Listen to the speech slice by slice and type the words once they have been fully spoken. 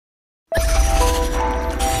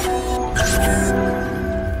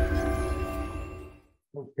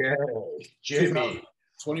Okay, Jimmy. I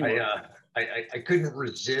 2021. I couldn't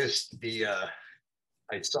resist the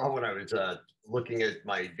I saw when I was looking at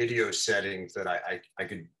my video settings that I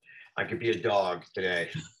could be a dog today.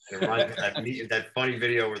 And it reminds me of that funny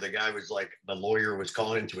video where the guy was like the lawyer was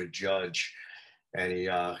calling into a judge and he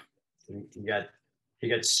got he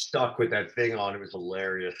got stuck with that thing on. It was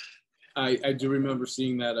hilarious. I do remember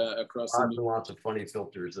seeing that across the Lots news. and lots of funny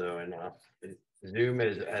filters though, and Zoom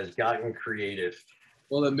has gotten creative.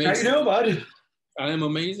 Well, it How makes you doing, bud? I am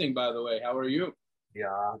amazing, by the way. How are you? Yeah,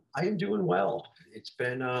 I am doing well. It's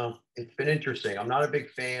been interesting. I'm not a big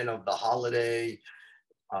fan of the holiday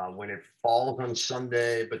when it falls on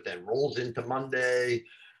Sunday, but then rolls into Monday.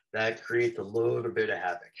 That creates a little bit of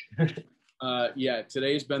havoc. Yeah,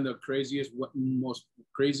 today's been the craziest, most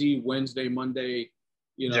crazy Wednesday, Monday.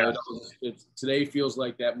 Yeah, Today feels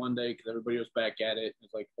like that Monday because everybody was back at it.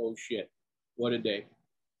 It's like, oh shit, what a day.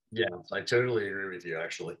 yeah, I totally agree with you.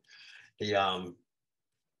 Actually, the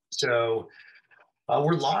so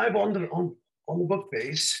we're live on the book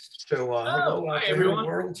base. So Oh, hello out hi there in the everyone.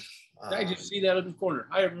 world. I just see that in the corner.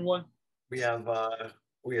 Hi everyone. We have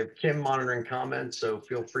we have Kim monitoring comments, so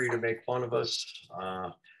feel free to make fun of us.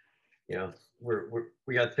 You know,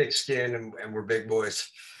 we got thick skin and we're big boys.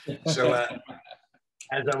 So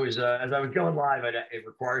as I was going live, it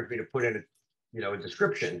required me to put in a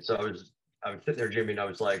description. So I was sitting there, Jimmy, and I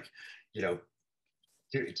was like, you know,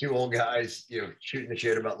 two old guys, shooting the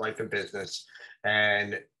shit about life and business,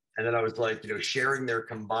 and then I was like, sharing their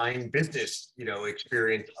combined business,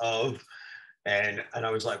 experience of, and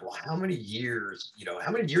I was like, well, how many years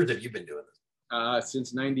have you been doing this?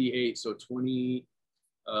 Since 98, so 20,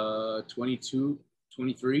 22,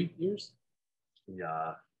 23 years.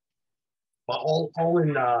 Yeah, but all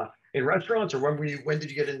in restaurants, or when did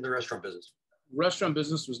you get into the restaurant business? Restaurant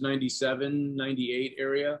business was 97, 98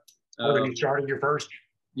 area. Oh, when you started your first?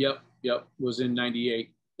 Yep. Was in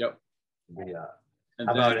 98. Yep. Yeah. And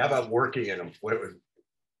How then about working in them? What it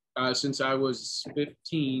was? since I was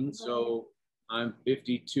 15, so I'm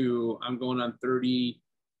 52. I'm going on 30.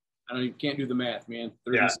 I don't even can't do the math, man.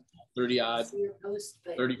 30, Yeah. 30 odd,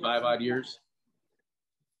 35 odd years.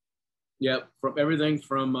 Yep. From everything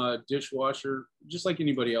from dishwasher, just like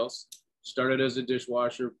anybody else. Started as a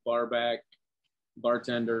dishwasher, bar back,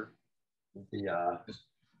 bartender, The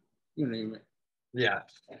you name it. yeah.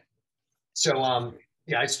 So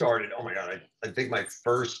yeah, I started. Oh my god, I think my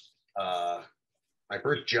first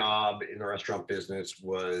job in the restaurant business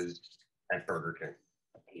was at Burger King.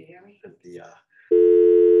 Can you hear me?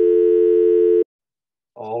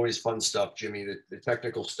 Always fun stuff, Jimmy. The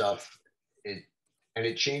technical stuff,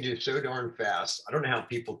 it changes so darn fast. I don't know how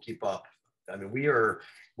people keep up. I mean, we are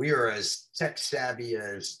as tech savvy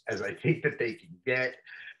as I think that they can get.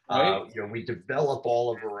 Right? We develop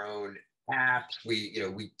all of our own apps.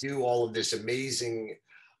 We do all of this amazing,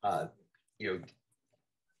 uh, you know,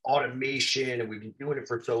 automation, and we've been doing it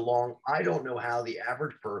for so long. I don't know how the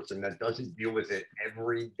average person that doesn't deal with it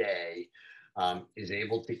every day is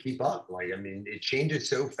able to keep up. Like, I mean, it changes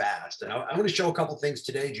so fast. And I want to show a couple things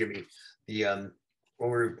today, Jimmy. The when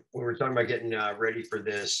we're talking about getting ready for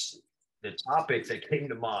this, the topic that came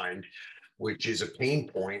to mind, which is a pain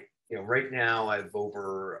point. Right now I have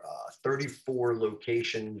over 34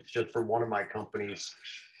 locations just for one of my companies,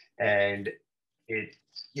 and it's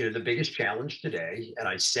the biggest challenge today. And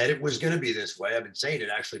I said it was going to be this way. I've been saying it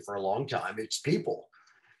actually for a long time. It's people.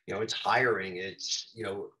 It's hiring. It's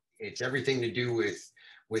everything to do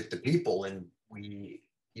with the people, and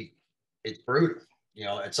it's brutal.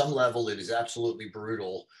 At some level, it is absolutely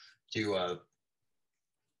brutal to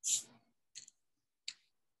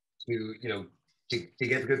to you know to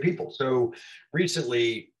get good people. So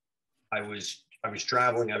recently, I was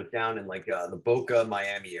traveling. I was down in like the Boca,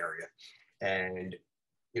 Miami area, and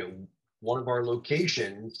you know one of our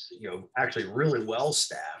locations, actually really well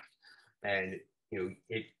staffed, and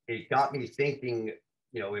it got me thinking.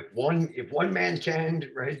 If one man can,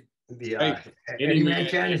 right? The Right. any man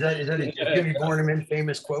can, is that a Jimmy Borneman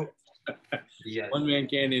famous quote? Yeah, One man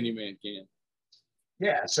can, any man can.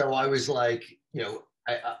 yeah. So I was like,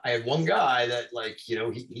 I had one guy that, like,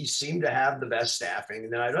 he seemed to have the best staffing,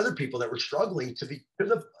 and then I had other people that were struggling to the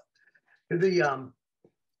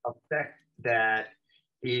effect that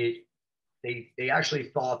it they actually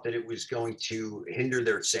thought that it was going to hinder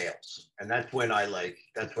their sales, and that's when I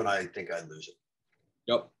think I'd lose it.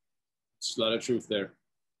 Yep. It's a lot of truth there.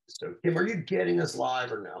 So, Kim, are you getting us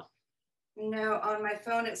live or no? No, on my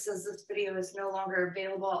phone it says this video is no longer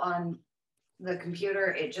available. On the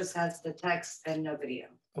computer it just has the text and no video.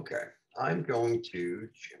 Okay,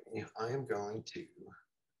 Jimmy, I am going to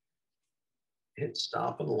hit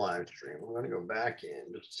stop on the live stream. I'm going to go back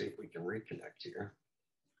in just to see if we can reconnect here.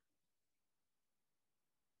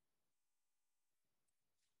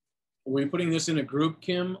 Were you putting this in a group,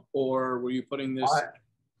 Kim, or were you putting this?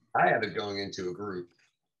 I have it going into a group.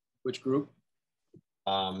 Which group?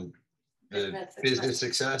 The business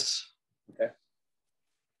success. Okay.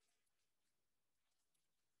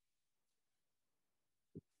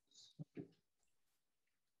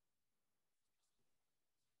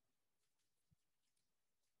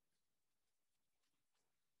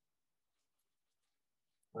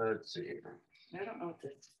 Let's see. I don't know what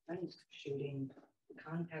this I'm shooting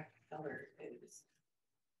contact seller is.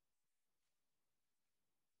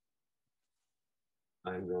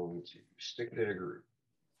 I'm going to stick it in a group.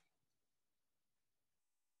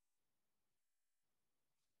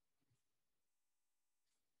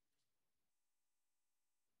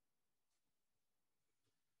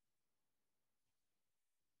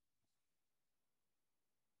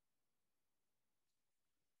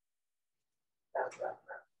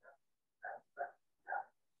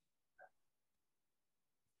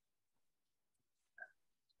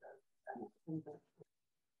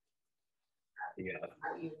 Yeah.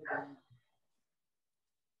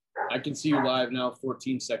 I can see you live now,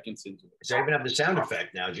 14 seconds into it. So I even have the sound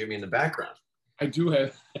effect now, Jimmy, in the background. I do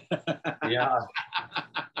have. Yeah.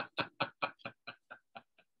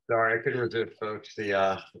 Sorry, I couldn't resist, folks.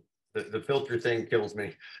 The filter thing kills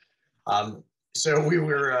me. So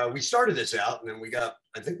we started this out, and then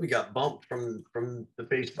I think we got bumped from the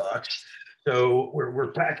base box. So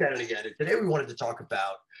we're back at it again. And today we wanted to talk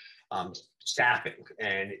about staffing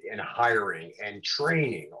and hiring and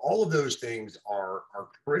training. All of those things are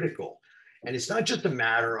critical. And it's not just a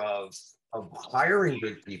matter of hiring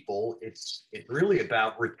good people. It's really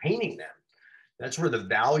about retaining them. That's where the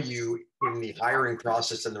value in the hiring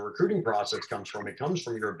process and the recruiting process comes from. It comes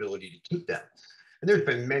from your ability to keep them. And there's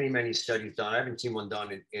been many, many studies done. I haven't seen one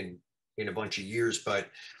done in a bunch of years, but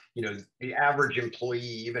the average employee,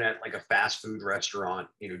 even at like a fast food restaurant,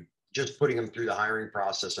 just putting them through the hiring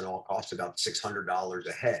process and all costs about $600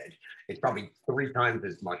 a head. It's probably 3 times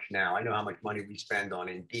as much now. I know how much money we spend on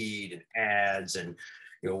Indeed and ads, and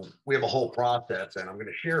we have a whole process, and I'm going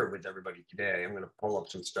to share it with everybody today. I'm going to pull up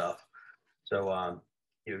some stuff. So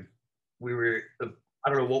we were I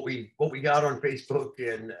don't know what we got on Facebook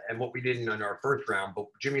and what we didn't in our first round, but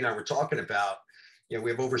Jimmy and I were talking about, we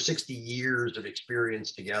have over 60 years of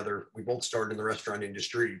experience together. We both started in the restaurant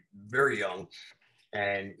industry very young,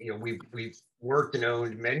 and we've worked and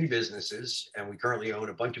owned many businesses, and we currently own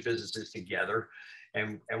a bunch of businesses together,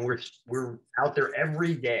 and we're out there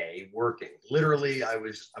every day working. Literally, I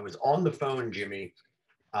was on the phone, Jimmy,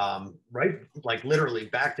 right, like literally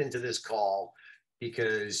backed into this call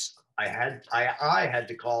because I had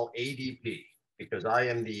to call ADP because I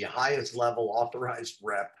am the highest level authorized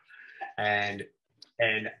rep, and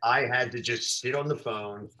I had to just sit on the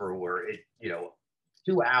phone for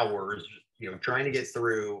 2 hours, trying to get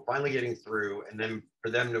through, finally getting through, and then for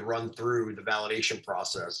them to run through the validation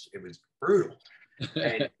process. It was brutal.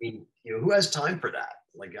 And who has time for that?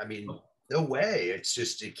 Like, no way. It's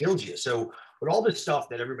just, it kills you. So with all this stuff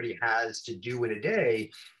that everybody has to do in a day,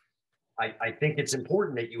 I think it's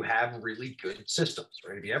important that you have really good systems,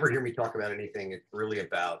 right? If you ever hear me talk about anything, it's really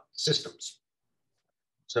about systems.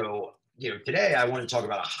 So, today I want to talk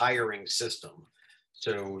about a hiring system.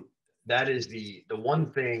 So that is the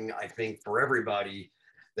one thing I think for everybody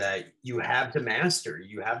that you have to master.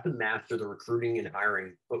 You have to master the recruiting and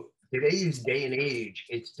hiring. But today's day and age,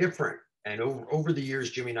 it's different. And over the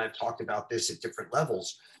years, Jimmy and I have talked about this at different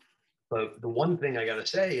levels. But the one thing I got to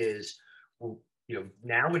say is,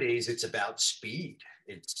 nowadays it's about speed.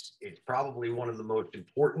 It's probably one of the most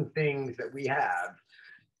important things that we have.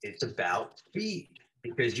 It's about speed,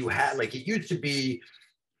 because you had, like, it used to be,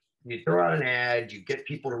 you throw out an ad, you get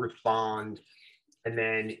people to respond, and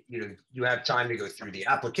then you have time to go through the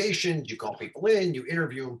applications, you call people in, you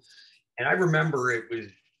interview them. And I remember it was,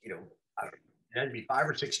 it had to be 5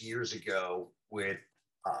 or 6 years ago with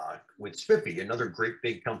Spiffy, another great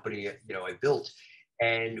big company, I built,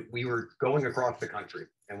 and we were going across the country,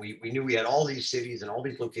 and we knew we had all these cities and all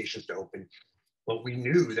these locations to open, but we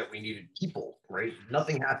knew that we needed people, right?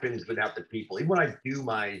 Nothing happens without the people. Even when I do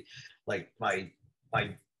my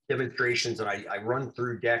demonstrations and I run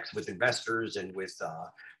through decks with investors and with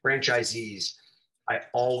franchisees, I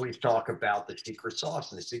always talk about the secret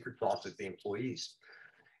sauce, and the secret sauce is the employees.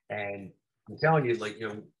 And I'm telling you,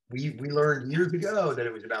 we learned years ago that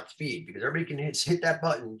it was about speed, because everybody can hit that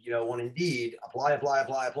button, on Indeed, apply.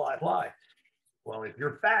 Well, if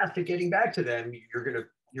you're fast at getting back to them,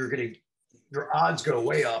 your odds go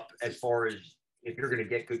way up as far as if you're going to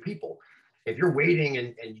get good people. if you're waiting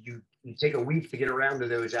and you take a week to get around to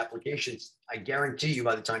those applications, I guarantee you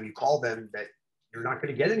by the time you call them that you're not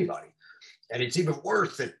going to get anybody. And it's even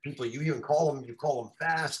worse that people, you even call them, you call them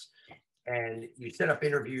fast and you set up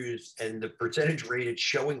interviews, and the percentage rate at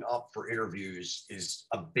showing up for interviews is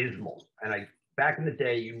abysmal. And back in the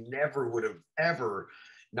day, you never would have ever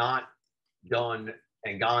not done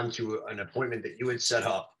and gone to an appointment that you had set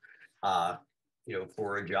up,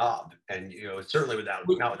 for a job. And, certainly not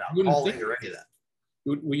without calling or any of that.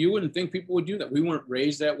 You wouldn't think people would do that. We weren't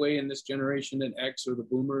raised that way in this generation, in X or the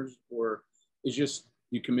boomers, or it's just,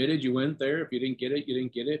 you committed, you went there. If you didn't get it, you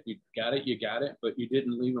didn't get it. If you got it, you got it, but you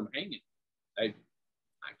didn't leave them hanging. I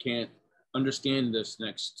can't understand this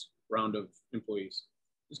next round of employees.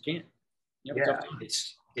 Just can't. Yeah,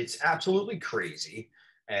 it's absolutely crazy.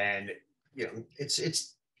 And,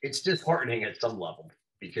 it's disheartening at some level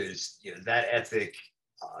because, that ethic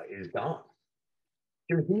is gone.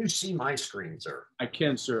 Can you see my screen, sir? I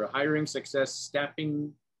can, sir. Hiring success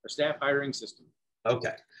staffing or staff hiring system.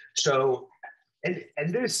 Okay. So, and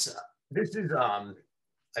this is,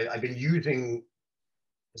 I've been using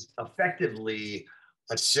effectively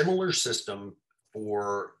a similar system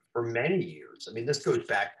for many years. I mean, this goes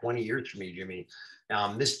back 20 years for me, Jimmy.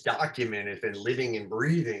 This document has been living and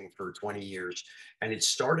breathing for 20 years. And it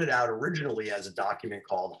started out originally as a document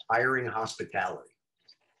called Hiring Hospitality.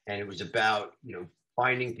 And it was about,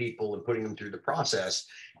 finding people and putting them through the process.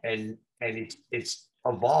 And it's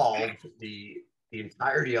evolved. The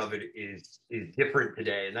entirety of it is different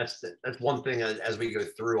today. And that's one thing as we go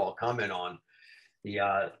through, I'll comment on.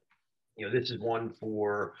 This is one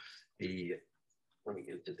for the, let me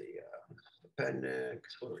get to the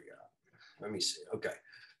appendix. What do we got? Let me see. Okay.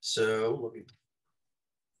 So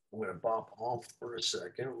I'm going to bop off for a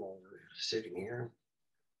second while we're sitting here.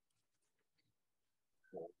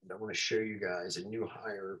 I want to show you guys a new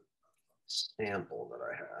hire sample that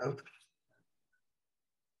I have.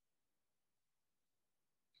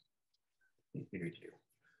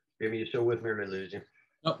 Jimmy, you still with me or did I lose you?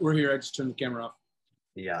 Oh, we're here. I just turned the camera off.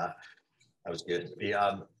 Yeah, that was good.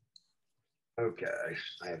 Okay,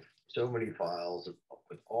 I have so many files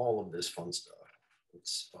with all of this fun stuff.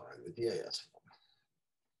 It's fine. The DAS.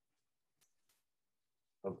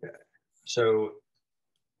 Okay, so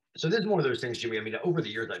this is one of those things, Jimmy. I mean, over the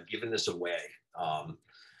years, I've given this away.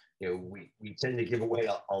 We tend to give away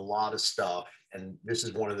a lot of stuff, and this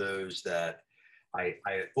is one of those that I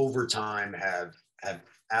over time have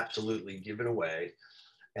absolutely given away.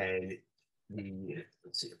 And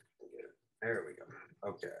let's see if we can get it. There we go.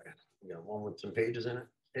 Okay, we got one with some pages in it.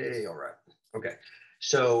 Hey, all right. Okay,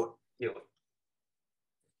 so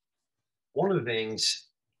one of the things.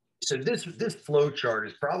 So this flow chart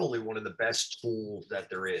is probably one of the best tools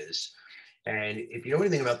that there is. And if you know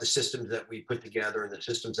anything about the systems that we put together and the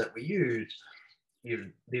systems that we use,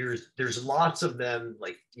 there's lots of them.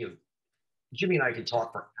 Like, Jimmy and I could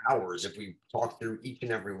talk for hours if we talk through each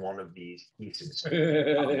and every one of these pieces.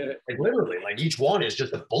 Like literally, like each one is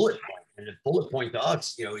just a bullet point, and the bullet point to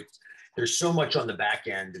us, there's so much on the back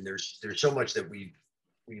end, and there's so much that we've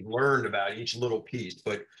learned about each little piece.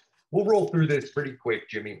 But we'll roll through this pretty quick,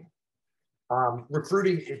 Jimmy.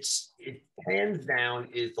 Recruiting, it hands down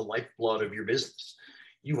is the lifeblood of your business.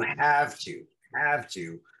 You have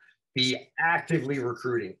to be actively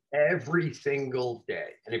recruiting every single day.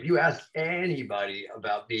 And if you ask anybody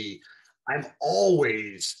about me, I'm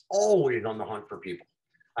always on the hunt for people.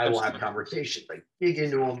 I will have conversations, like dig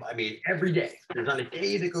into them. I mean, every day. There's not a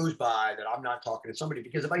day that goes by that I'm not talking to somebody,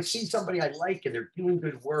 because if I see somebody I like and they're doing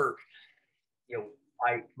good work,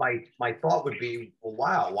 my thought would be, well,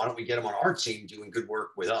 wow, why don't we get them on our team doing good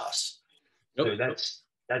work with us? Yep. So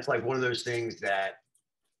that's like one of those things that,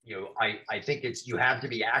 I think you have to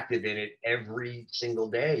be active in it every single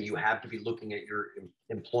day. You have to be looking at your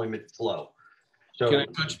employment flow. So can I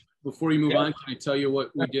touch, before you move on, can I tell you what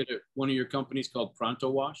we did at one of your companies called Pronto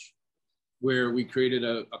Wash, where we created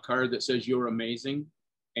a card that says you're amazing,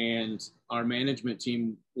 and our management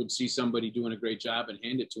team would see somebody doing a great job and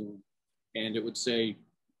hand it to them. And it would say,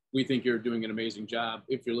 we think you're doing an amazing job.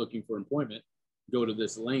 If you're looking for employment, go to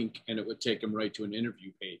this link, and it would take them right to an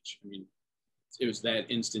interview page. I mean, it was that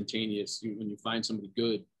instantaneous. When you find somebody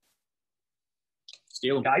good,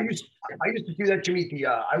 steal them. I used to do that, Jimmy.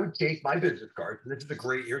 I would take my business cards, and this is a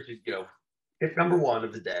great year to pick number one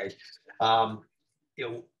of the day. I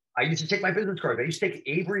used to take my business cards. I used to take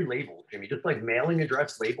Avery labels, Jimmy, just like mailing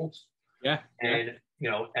address labels. Yeah. And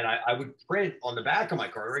and I would print on the back of my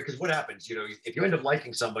card, right? Because what happens, if you end up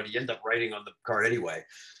liking somebody, you end up writing on the card anyway.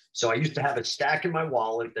 So I used to have a stack in my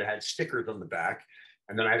wallet that had stickers on the back.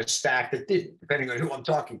 And then I had a stack that didn't, depending on who I'm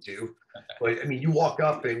talking to. But I mean, you walk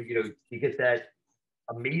up and, you know, you get that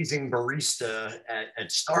amazing barista at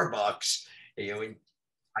Starbucks, you know, and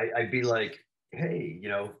I'd be like, hey, you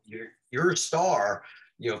know, you're a star,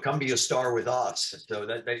 you know, come be a star with us. So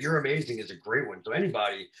that you're amazing is a great one. So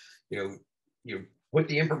anybody, you put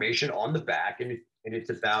the information on the back, and it's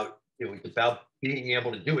about, you know, it's about being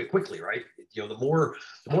able to do it quickly, right? You know, the more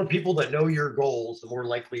people that know your goals, the more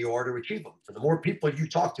likely you are to achieve them. So the more people you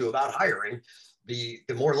talk to about hiring, the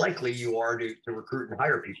more likely you are to recruit and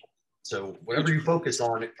hire people. So whatever you focus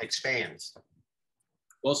on, it expands.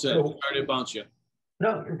 Well said. So, Sorry to bounce you.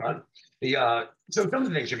 No, you're fine. So some of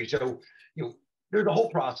the things, Jimmy. So you know, there's a whole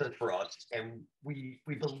process for us, and we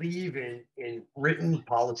believe in written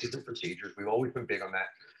policies and procedures. We've always been big on that.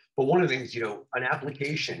 But one of the things, you know, an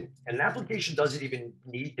application doesn't even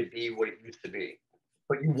need to be what it used to be.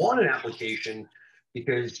 But you want an application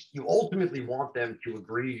because you ultimately want them to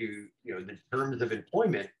agree to, you know, the terms of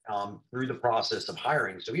employment through the process of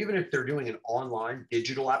hiring. So even if they're doing an online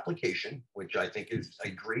digital application, which I think is a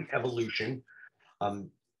great evolution,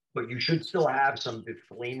 but you should still have some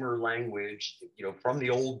disclaimer language, you know, from the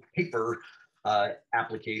old paper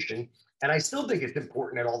application. And I still think it's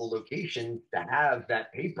important at all the locations to have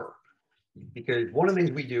that paper, because one of the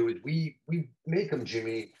things we do is we make them,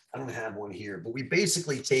 Jimmy. I don't have one here, but we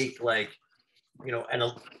basically take, like, you know, and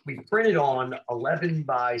we print it on 11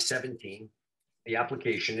 by 17. The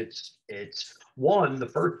application. It's one. The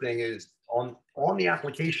first thing is on the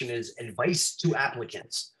application is advice to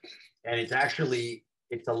applicants, and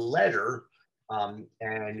it's a letter,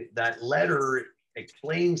 and that letter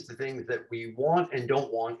explains the things that we want and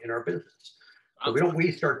don't want in our business. So we don't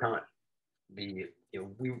waste our time. We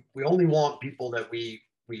only want people that we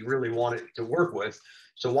really want it to work with.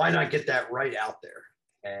 So why not get that right out there?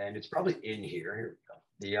 And it's probably in here. Here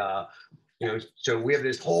we go. You know, so we have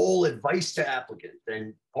this whole advice to applicants,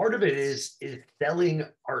 and part of it is selling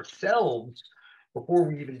ourselves before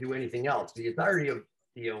we even do anything else. The entirety of,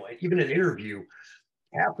 you know, even an interview,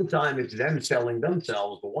 half the time it's them selling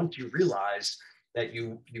themselves. But once you realize that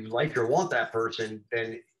you like or want that person,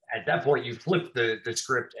 then at that point you flip the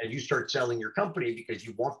script and you start selling your company, because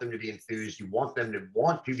you want them to be enthused, you want them to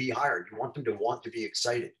want to be hired, you want them to want to be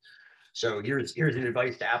excited. So here's an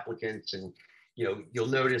advice to applicants. And you know, you'll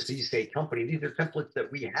notice these say company, these are templates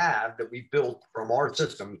that we have, that we built from our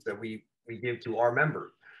systems, that we give to our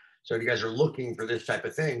members. So if you guys are looking for this type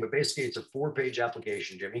of thing, but basically it's a 4-page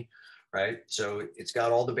application, Jimmy, right? So it's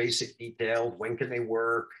got all the basic details. When can they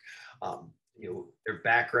work? You know, their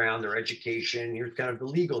background, their education. Here's kind of the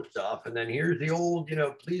legal stuff. And then here's the old, you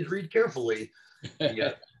know, please read carefully.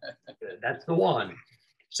 Yeah, that's the one.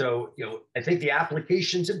 So, you know, I think the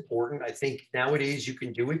application's important. I think nowadays you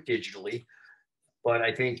can do it digitally, but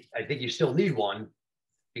I think you still need one,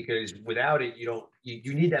 because without it,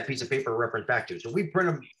 you need that piece of paper to reference back to. So we print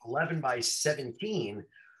them 11 by 17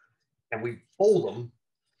 and we fold them.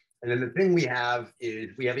 And then the thing we have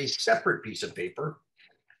is we have a separate piece of paper,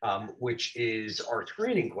 which is our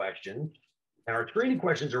screening questions. And our screening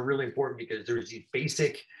questions are really important because there's these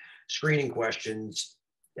basic screening questions,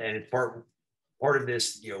 and it's part of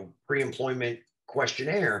this, you know, pre-employment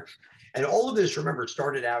questionnaire. And all of this, remember,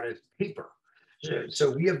 started out as paper. So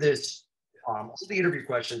we have this, all the interview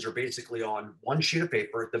questions are basically on one sheet of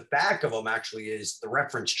paper. The back of them actually is the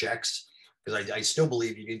reference checks, because I still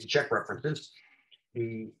believe you need to check references.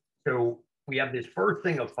 So we have this first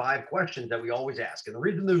thing of 5 questions that we always ask. And the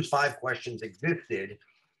reason those 5 questions existed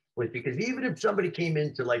was because even if somebody came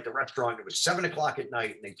into, like, the restaurant, it was 7 o'clock at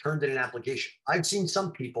night and they turned in an application, I've seen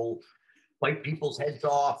some people bite people's heads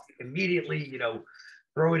off immediately, you know,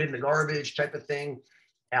 throw it in the garbage type of thing.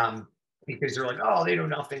 Because they're like, oh, they know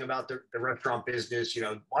nothing about the restaurant business. You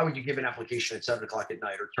know, why would you give an application at 7 o'clock at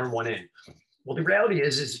night or turn one in? Well, the reality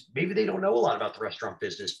is maybe they don't know a lot about the restaurant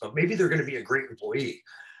business, but maybe they're going to be a great employee.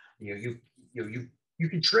 You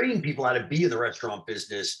can train people how to be in the restaurant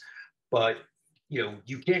business, but you know,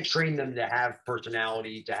 you can't train them to have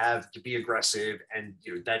personality, to be aggressive, and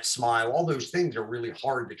you know, that smile. All those things are really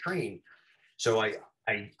hard to train. So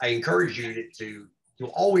I encourage you to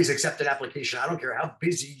always accept an application. I don't care how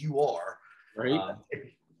busy you are. Right.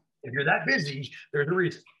 If you're that busy, there's a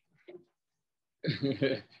reason.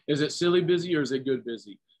 Is it silly busy or is it good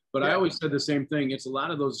busy? But yeah. I always said the same thing. It's a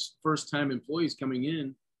lot of those first-time employees coming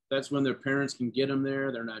in. That's when their parents can get them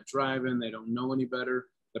there. They're not driving. They don't know any better.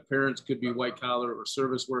 The parents could be white collar or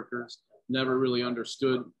service workers. Never really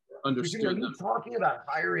understood them. You're talking about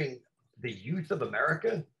hiring the youth of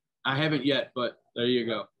America? I haven't yet, but there you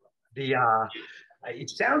go. It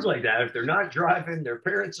sounds like that. If they're not driving, their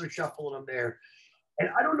parents are shuffling them there. And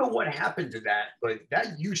I don't know what happened to that, but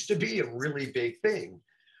that used to be a really big thing,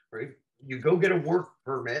 right? You go get a work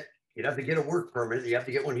permit. You'd have to get a work permit. You have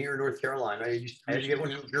to get one here in North Carolina. I had to get one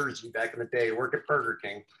in New Jersey back in the day, work at Burger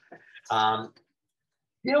King.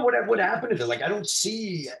 You know, what happened is that, like, I don't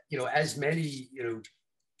see, you know, as many, you know,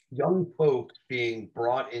 young folks being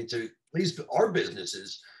brought into at least our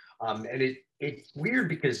businesses. And it's weird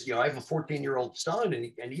because, you know, I have a 14-year-old son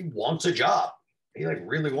and he wants a job. He like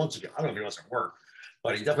really wants a job. I don't know if he wants to work,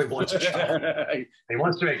 but he definitely wants a job. He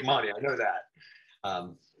wants to make money. I know that.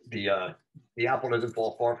 The apple doesn't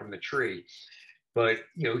fall far from the tree. But,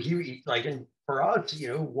 you know, he like, and for us, you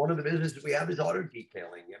know, one of the businesses we have is auto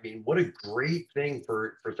detailing. I mean, what a great thing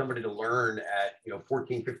for somebody to learn at, you know,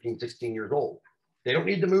 14, 15, 16 years old. They don't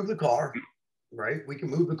need to move the car, right? We can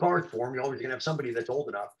move the cars for them. You're always gonna have somebody that's old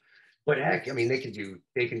enough. But heck, I mean, they can do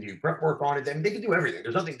prep work on it. I mean, they can do everything.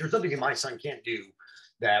 There's nothing my son can't do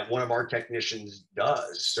that one of our technicians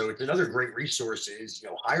does. So it's another great resource is, you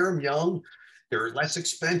know, hire them young. They're less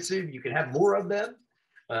expensive. You can have more of them.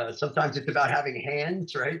 Sometimes it's about having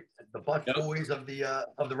hands, right? The butt boys of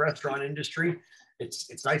the restaurant industry.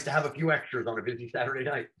 It's nice to have a few extras on a busy Saturday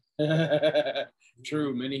night.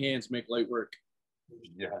 True. Many hands make light work.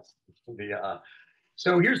 Yes.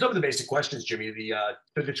 So here's some of the basic questions, Jimmy.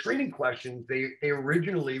 So the screening questions, they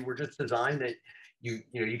originally were just designed that you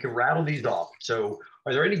can rattle these off. So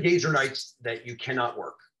are there any days or nights that you cannot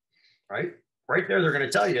work? Right there, they're going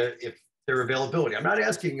to tell you if their availability. I'm not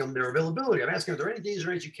asking them their availability. I'm asking, are there any days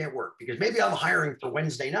or nights you can't work? Because maybe I'm hiring for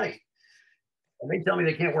Wednesday night and they tell me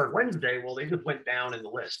they can't work Wednesday. Well, they just went down in the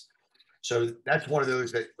list. So that's one of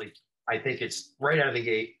those that, like, I think it's right out of the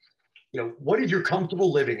gate. You know, what is your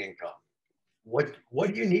comfortable living income? What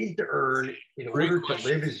do you need to earn in order to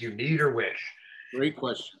live as you need or wish? Great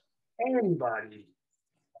question. Anybody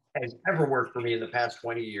has ever worked for me in the past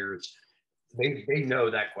 20 years, they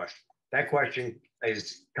know that question. That question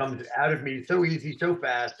comes out of me so easy, so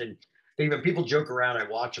fast. And even people joke around, I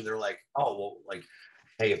watch them, they're like, oh, well, like,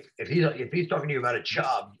 hey, if he's talking to you about a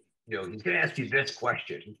job, you know, he's going to ask you this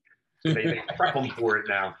question. So they prep them for it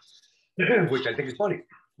now, which I think is funny.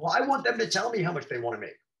 Well, I want them to tell me how much they want to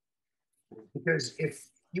make. Because if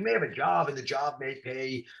you may have a job and the job may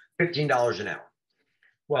pay $15 an hour.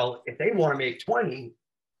 Well, if they want to make 20,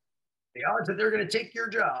 the odds that they're going to take your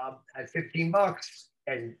job at 15 bucks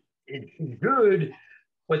and it's good,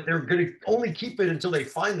 but they're going to only keep it until they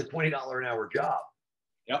find the $20 an hour job.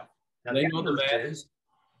 Yep. Now, they know the math.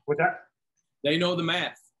 What's that? They know the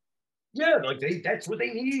math. Yeah, like that's what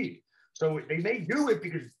they need. So they may do it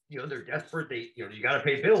because, you know, they're desperate. You got to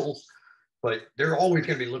pay bills, but they're always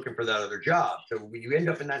going to be looking for that other job. So when you end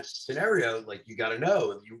up in that scenario, like, you got to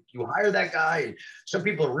know, you hire that guy, and some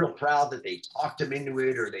people are real proud that they talked him into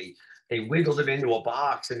it, or they wiggled him into a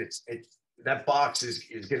box, and it's that box is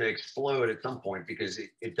going to explode at some point because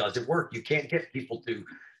it doesn't work. You can't get people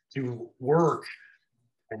to work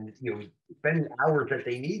and, you know, spend hours that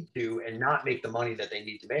they need to and not make the money that they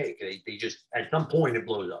need to make. They just, at some point, it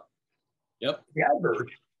blows up. Yep. The adverse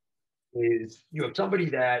is you have somebody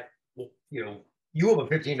that, you know, you have a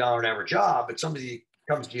 $15 an hour job, but somebody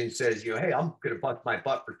comes to you and says, you know, hey, I'm going to bust my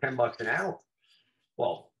butt for 10 bucks an hour.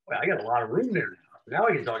 Well, I got a lot of room there now. Now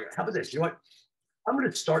I can talk. How about this? You know what? I'm going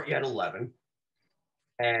to start you at 11.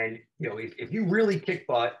 And, you know, if you really kick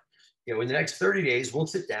butt, you know, in the next 30 days, we'll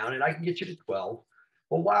sit down and I can get you to 12.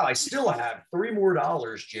 Well, wow, I still have $3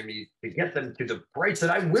 more, Jimmy, to get them to the price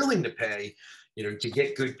that I'm willing to pay, you know, to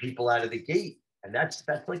get good people out of the gate. And that's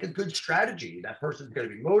like a good strategy. That person's going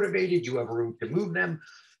to be motivated. You have room to move them.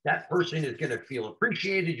 That person is going to feel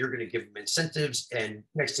appreciated. You're going to give them incentives. And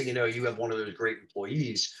next thing you know, you have one of those great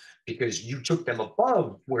employees because you took them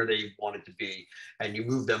above where they wanted to be and you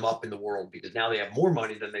moved them up in the world because now they have more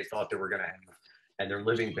money than they thought they were going to have and they're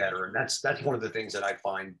living better. And that's one of the things that I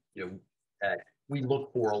find, you know, that we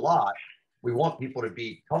look for a lot. We want people to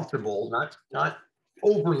be comfortable, not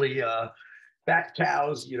overly fat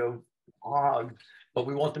cows, you know, hogs, but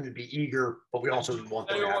we want them to be eager, but we also want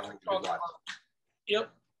them to have a good life.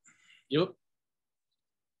 Yep. You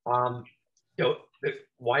know,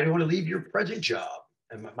 why do you want to leave your present job?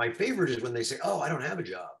 And my favorite is when they say, oh, I don't have a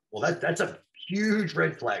job. Well, that's a huge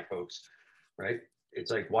red flag, folks, right?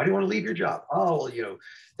 It's like, why do you want to leave your job? Oh, well, you know,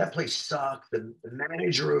 that place sucks. The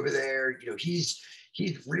manager over there, you know, he's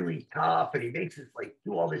really tough and he makes us like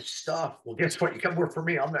do all this stuff. Well, guess what? You come work for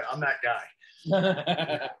me. I'm that guy.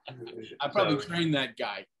 I probably trained that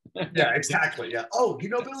guy. Yeah, exactly. Yeah. Oh, you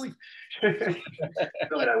know Billy? Billy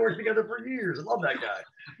and I worked together for years. I love that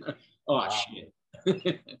guy. Oh, shit.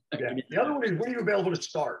 Yeah. The other one is, when are you available to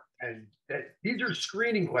start? And these are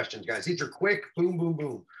screening questions, guys. These are quick, boom, boom,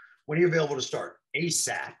 boom. When are you available to start?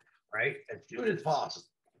 ASAP, right? As soon as possible.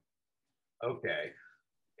 Okay.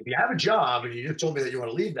 If you have a job and you just told me that you want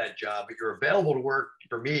to leave that job, but you're available to work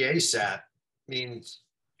for me ASAP, means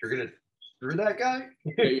you're going to screw that guy?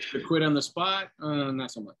 Yeah, you should quit on the spot.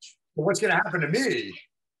 Not so much. Well, what's going to happen to me,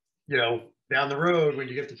 down the road when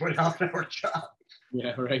you get the $20 job?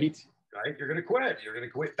 Yeah, right. Right? You're going to quit. You're going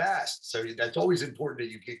to quit fast. So that's always important that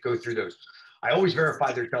you go through those. I always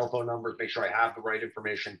verify their telephone numbers, make sure I have the right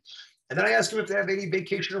information. And then I ask them if they have any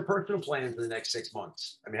vacation or personal plans in the next 6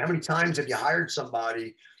 months. I mean, how many times have you hired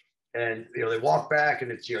somebody and they walk back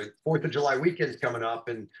and it's 4th of July weekend's coming up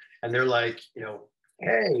and they're like,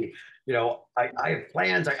 hey, I have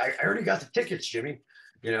plans. I already got the tickets, Jimmy.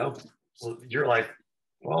 Well, you're like,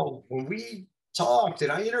 well, when we talked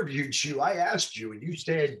and I interviewed you, I asked you and you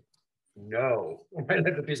said no. I had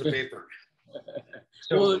the piece of paper.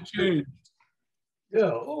 So, well, it changed.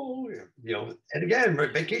 And again,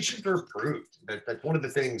 vacations are approved. That's one of the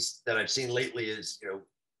things that I've seen lately is,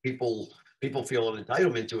 people feel an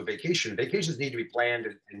entitlement to a vacation. Vacations need to be planned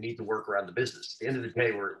and need to work around the business. At the end of the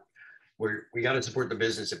day, we got to support the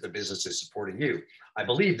business if the business is supporting you. I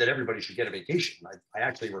believe that everybody should get a vacation. I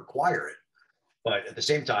actually require it. But at the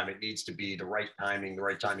same time, it needs to be the right timing, the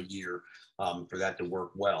right time of year for that to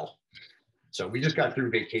work well. So we just got through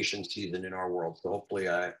vacation season in our world. So hopefully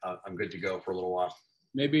I'm good to go for a little while.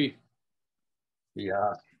 Maybe.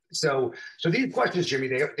 Yeah. So these questions, Jimmy,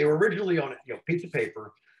 they were originally on piece of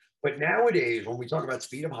paper. But nowadays, when we talk about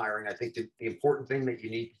speed of hiring, I think the important thing that you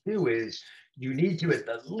need to do is you need to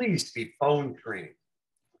at least be phone screening.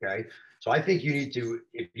 Okay. So I think you need to,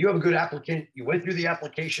 if you have a good applicant, you went through the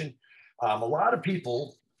application. A lot of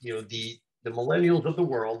people, the millennials of the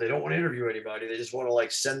world, they don't want to interview anybody. They just want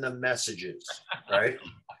to send them messages, right?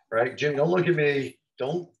 Right. Jim, don't look at me.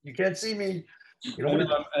 You can't see me.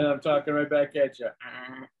 And I'm talking right back at you.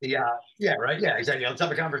 Yeah, right. Yeah, exactly. Let's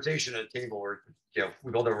have a conversation at a table where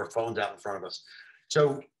we both have our phones out in front of us.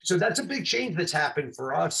 So that's a big change that's happened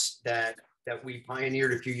for us that we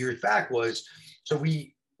pioneered a few years back was, so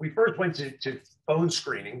we first went to phone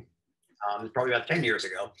screening, probably about 10 years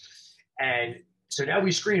ago. And so now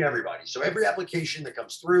we screen everybody. So every application that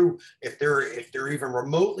comes through, if they're even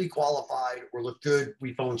remotely qualified or look good,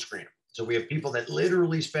 we phone screen them. So we have people that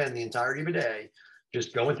literally spend the entirety of a day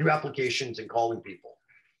just going through applications and calling people.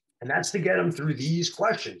 And that's to get them through these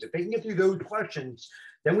questions. If they can get through those questions,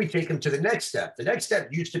 then we take them to the next step. The next step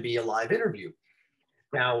used to be a live interview.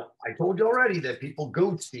 Now, I told you already that people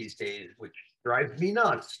ghost these days, which drives me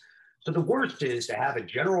nuts. So the worst is to have a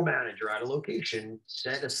general manager at a location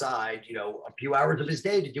set aside, a few hours of his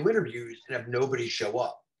day to do interviews and have nobody show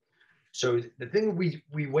up. So the thing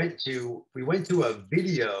we went to a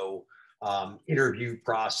video interview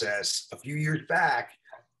process a few years back,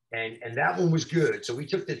 and that one was good. So we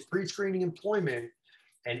took this pre-screening employment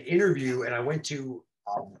and interview, and I went to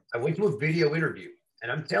a video interview.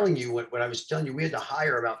 And I'm telling you, when I was telling you, we had to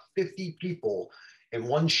hire about 50 people in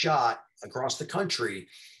one shot across the country.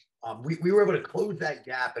 We were able to close that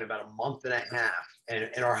gap in about a month and a half,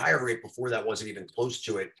 and our hire rate before that wasn't even close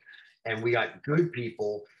to it. And we got good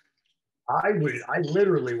people. I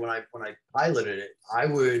literally, when I piloted it, I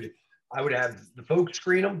would have the folks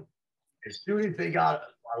screen them. As soon as they got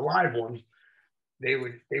a live one, they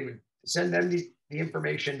would send them the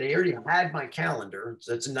information. They already had my calendar.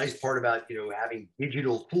 So that's a nice part about, having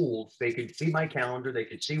digital tools. They could see my calendar. They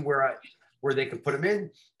could see where they could put them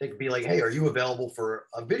in. They could be like, hey, are you available for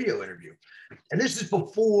a video interview? And this is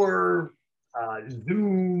before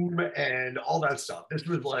Zoom and all that stuff. This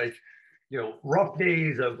was rough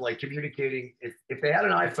days of communicating. If they had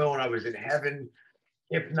an iPhone, I was in heaven.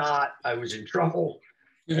 If not, I was in trouble.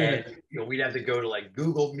 And we'd have to go to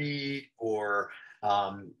Google Meet or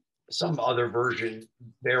some other version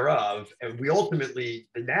thereof. And we ultimately,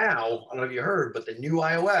 now, I don't know if you heard, but the new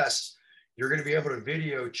iOS, you're going to be able to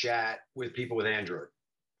video chat with people with Android.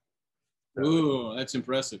 So, ooh, that's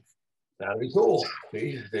impressive. That'd be cool.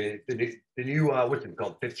 See, the new what's it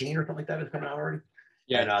called, 15 or something like that is coming out already.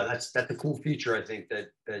 Yeah, and that's a cool feature. I think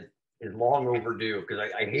that is long overdue because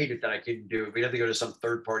I hate it that I couldn't do it. We'd have to go to some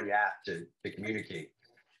third-party app to communicate,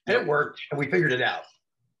 and it worked, and we figured it out.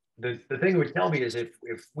 The thing it would tell me is if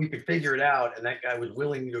we could figure it out, and that guy was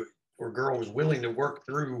willing to, or girl was willing to work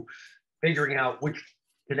through figuring out which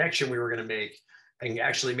connection we were going to make, and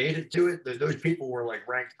actually made it to it, those people were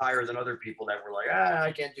ranked higher than other people that were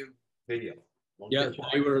I can't do video. Well, yeah,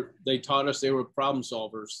 they taught us they were problem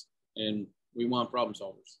solvers, and we want problem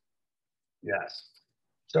solvers. Yes.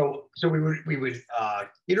 So we would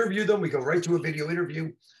interview them. We go right to a video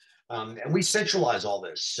interview, and we centralize all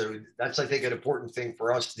this. So that's, I think, an important thing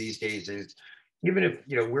for us these days is even if,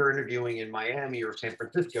 you know, we're interviewing in Miami or San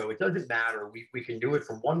Francisco, it doesn't matter. We can do it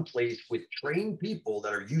from one place with trained people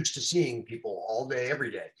that are used to seeing people all day,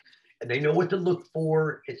 every day. And they know what to look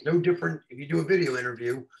for. It's no different if you do a video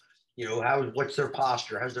interview, you know, what's their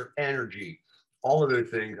posture, how's their energy, all of those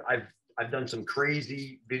things. I've done some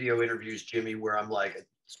crazy video interviews, Jimmy, where I'm like, I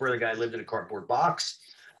swear the guy lived in a cardboard box.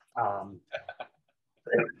 But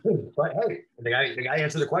hey, the guy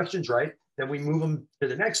answered the questions right. Then we move them to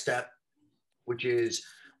the next step, which is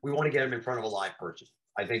we want to get them in front of a live person.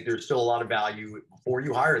 I think there's still a lot of value before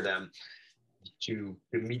you hire them to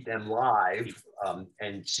meet them live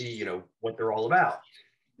and see, you know, what they're all about.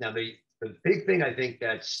 Now, the big thing I think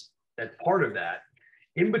that's part of that,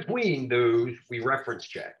 in between those, we reference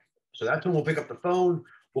check. So that's when we'll pick up the phone,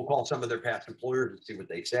 we'll call some of their past employers and see what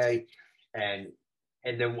they say. And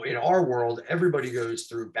then in our world, everybody goes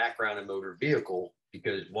through background and motor vehicle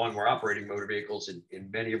because one, we're operating motor vehicles in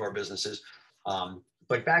many of our businesses.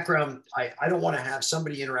 But background, I don't want to have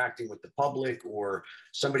somebody interacting with the public or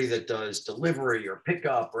somebody that does delivery or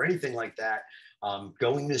pickup or anything like that,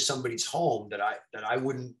 going to somebody's home that I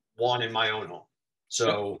wouldn't want in my own home.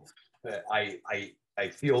 So I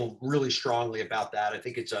feel really strongly about that. I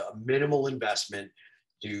think it's a minimal investment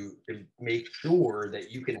to make sure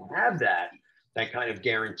that you can have that kind of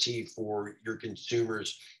guarantee for your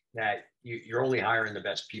consumers that you're only hiring the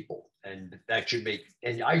best people. And that should make,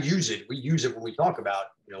 and we use it when we talk about,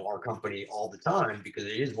 you know, our company all the time, because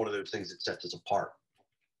it is one of those things that sets us apart.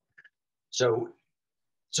 So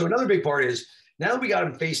another big part is now that we got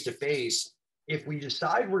them face to face, if we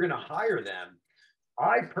decide we're going to hire them,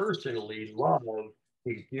 I personally love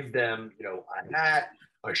to give them, you know, a hat,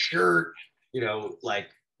 a shirt, you know, like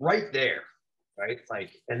right there. Right.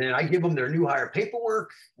 Like, and then I give them their new hire paperwork.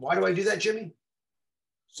 Why do I do that, Jimmy?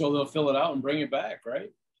 So they'll fill it out and bring it back, right?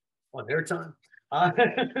 On their time.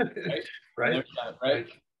 Right. Right.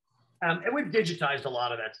 And we've digitized a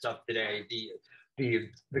lot of that stuff today.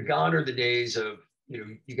 The gone are the days of, you know,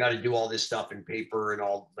 you got to do all this stuff in paper and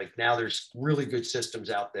all. Like now there's really good systems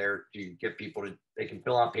out there to get people to, they can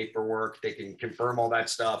fill out paperwork, they can confirm all that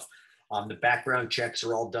stuff. The background checks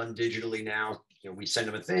are all done digitally now. You know, we send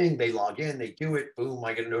them a thing, they log in, they do it, boom,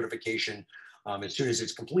 I get a notification as soon as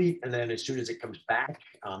it's complete. And then as soon as it comes back,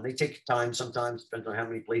 they take time sometimes, depends on how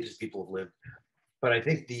many places people have lived. But I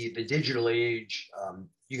think the digital age,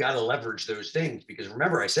 you got to leverage those things, because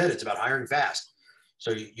remember, I said it's about hiring fast. So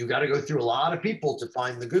you got to go through a lot of people to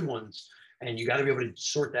find the good ones, and you got to be able to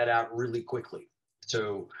sort that out really quickly.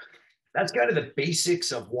 So that's kind of the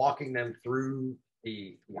basics of walking them through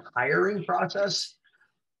the hiring process.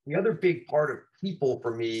 The other big part of people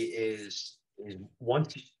for me is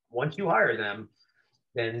once you hire them,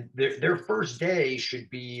 then their first day should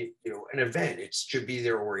be, you know, an event. It should be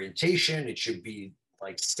their orientation. It should be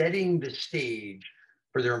like setting the stage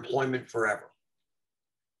for their employment forever.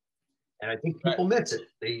 And I think people miss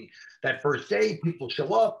it. That first day, people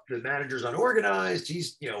show up, the manager's unorganized.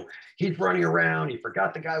 He's running around. He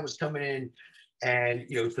forgot the guy was coming in. And,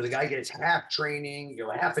 you know, so the guy gets half training, you know,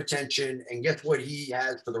 half attention, and guess what he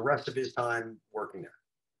has for the rest of his time working there?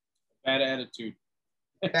 Bad attitude.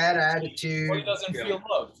 Bad attitude. Or he doesn't feel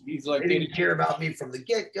loved. He's like, they didn't care about me from the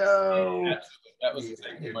get-go. Yeah, that was the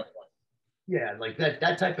thing. My point. Yeah, like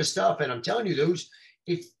that type of stuff. And I'm telling you,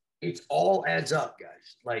 it all adds up,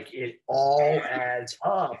 guys. Like it all adds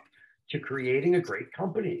up to creating a great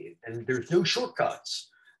company. And there's no shortcuts.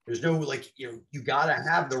 There's no, like, you know, you got to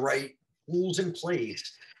have the right tools in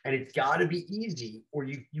place, and it's got to be easy, or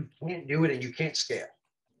you can't do it and you can't scale.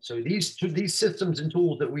 So these systems and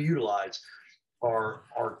tools that we utilize are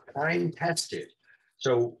time tested.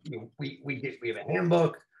 So, you know, we have a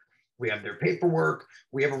handbook, we have their paperwork,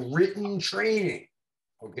 we have a written training.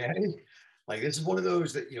 Okay, like this is one of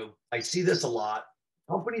those that, you know, I see this a lot.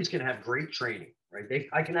 Companies can have great training, right?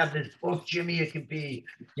 I can have this book, Jimmy. It can be,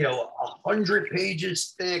 you know, 100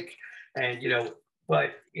 pages thick, and, you know,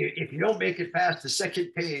 but if you don't make it past the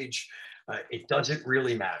second page, it doesn't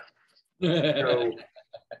really matter. So,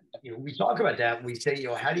 you know, we talk about that and we say, you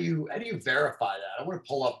know, how do you verify that? I want to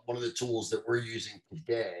pull up one of the tools that we're using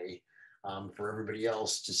today for everybody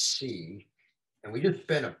else to see. And we just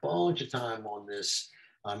spent a bunch of time on this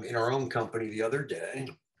in our own company the other day.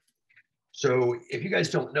 So if you guys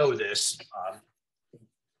don't know this,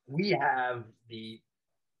 we have the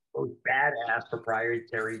most badass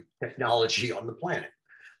proprietary technology on the planet.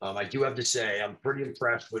 I do have to say, I'm pretty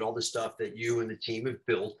impressed with all the stuff that you and the team have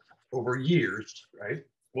built over years, right?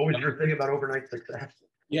 What was your thing about overnight success?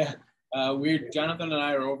 Yeah, Jonathan and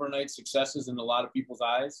I are overnight successes in a lot of people's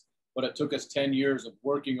eyes, but it took us 10 years of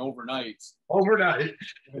working overnights. Overnight.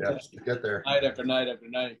 Yeah, to get there. Night after night after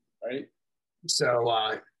night, right? So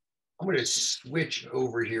I'm going to switch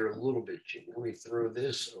over here a little bit, Jimmy. Let me throw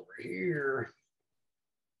this over here.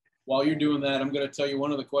 While you're doing that, I'm going to tell you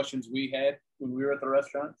one of the questions we had when we were at the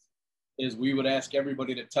restaurants is we would ask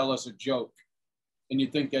everybody to tell us a joke. And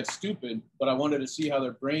you'd think that's stupid, but I wanted to see how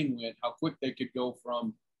their brain went, how quick they could go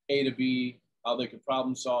from A to B, how they could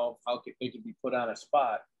problem solve, how they could be put on a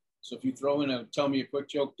spot. So if you throw in tell me a quick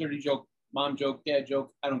joke, dirty joke, mom joke, dad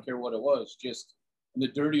joke, I don't care what it was, just the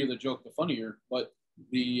dirtier the joke, the funnier, but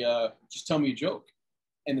just tell me a joke.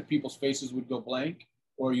 And the people's faces would go blank,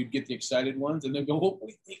 or you'd get the excited ones and they'd go, oh,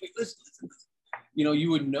 wait, listen. You know, you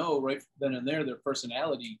would know right then and there, their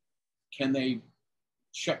personality. Can they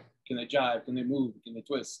check? Can they jive? Can they move? Can they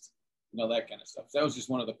twist? You know, that kind of stuff. So that was just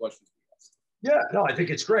one of the questions we asked. Yeah, no, I think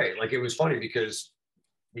it's great. Like, it was funny because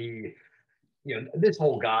this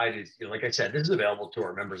whole guide is, like I said, this is available to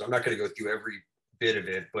our members. I'm not going to go through every bit of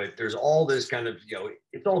it, but there's all this kind of,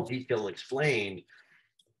 it's all detail explained.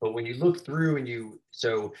 But when you look through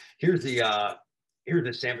so here's the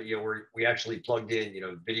sample, where we actually plugged in,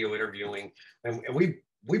 video interviewing, and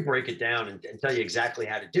we break it down and tell you exactly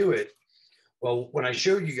how to do it. Well, when I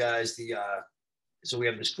showed you guys so we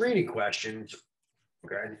have the screening questions,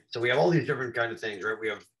 okay? So we have all these different kind of things, right? We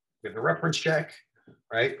have the reference check,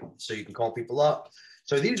 right? So you can call people up.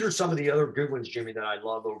 So these are some of the other good ones, Jimmy, that I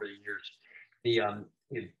love over the years.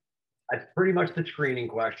 That's pretty much the screening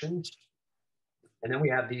questions. And then we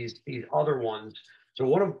have these other ones.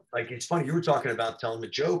 So it's funny, you were talking about telling a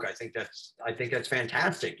joke. I think that's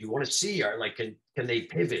fantastic. You want to see, can they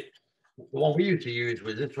pivot? The one we used to use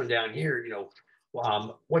was this one down here.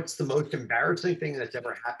 What's the most embarrassing thing that's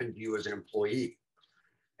ever happened to you as an employee?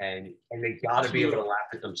 And they got to be able to laugh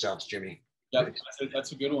at themselves, Jimmy. Yep,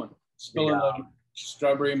 that's a good one. Spilling the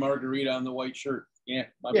strawberry margarita on the white shirt. Yeah,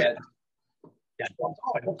 my bad. Yeah,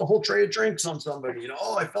 I put the whole tray of drinks on somebody.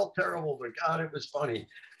 I felt terrible, but God, it was funny.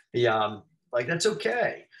 That's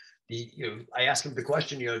okay. I asked him the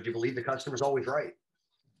question. Do you believe the customer's always right?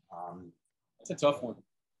 That's a tough one.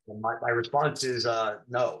 And my response is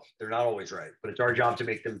no, they're not always right, but it's our job to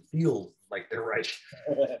make them feel like they're right.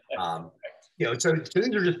 So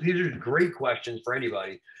these are great questions for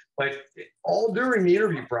anybody, but all during the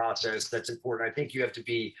interview process, that's important. I think you have to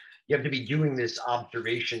be doing this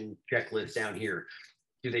observation checklist down here.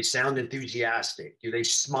 Do they sound enthusiastic? Do they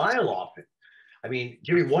smile often? I mean,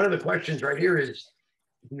 Jimmy, one of the questions right here is,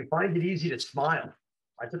 do you find it easy to smile?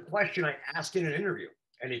 That's a question I ask in an interview,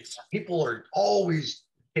 and people are always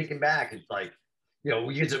taken back. It's like,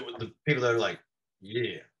 we get to the people that are like,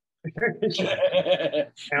 yeah.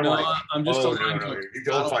 And I'm just no, you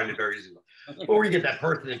don't find it very easy. Or you get that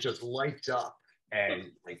person that just lights up,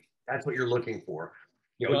 and that's what you're looking for.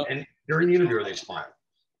 And during the interview, they smile.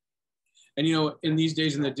 And in these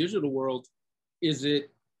days in the digital world,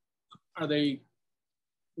 are they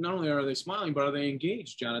not only are they smiling, but are they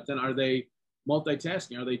engaged, Jonathan? Are they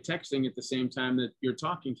multitasking? Are they texting at the same time that you're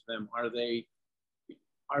talking to them? Are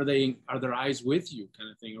their eyes with you, kind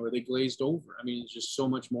of thing, or are they glazed over? I mean, it's just so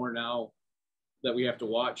much more now that we have to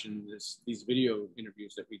watch in these video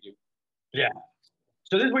interviews that we do. Yeah.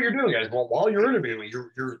 So this is what you're doing, guys. Well, while you're interviewing,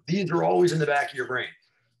 these are always in the back of your brain,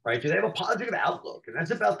 right? Do they have a positive outlook? And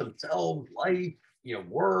that's about themselves, life,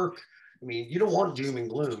 work. I mean, you don't want doom and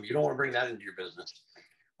gloom. You don't want to bring that into your business.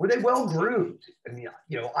 Were they well groomed? I mean,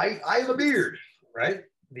 I have a beard, right?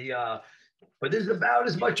 But this is about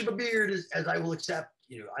as much of a beard as I will accept.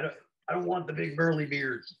 I don't want the big burly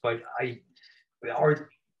beards, but do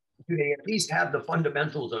they at least have the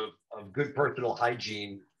fundamentals of good personal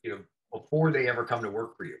hygiene, before they ever come to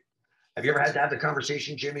work for you? Have you ever had to have the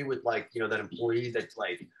conversation, Jimmy, with that employee that's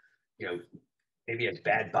maybe has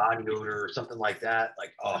bad body odor or something like that?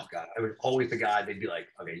 Like, oh God, I was always the guy. They'd be like,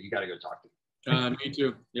 okay, you got to go talk to me. Me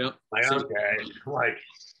too. Yep. Okay.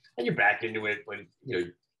 And you're back into it, but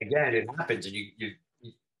again, it happens, and you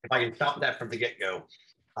if I can stop that from the get-go,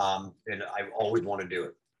 then I always want to do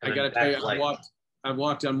it. And I got to tell you, I've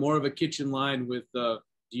walked on more of a kitchen line with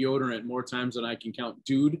deodorant more times than I can count.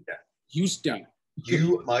 Dude, you stink.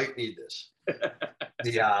 You might need this.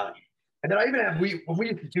 And then I even have, when we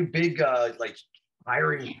used to do big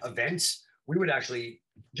hiring events, we would actually,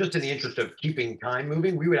 just in the interest of keeping time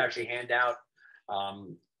moving, we would actually hand out a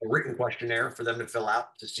written questionnaire for them to fill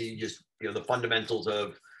out to see just the fundamentals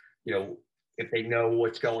of if they know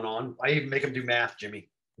what's going on. I even make them do math, Jimmy.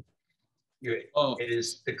 It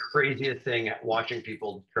is the craziest thing watching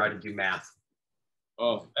people try to do math.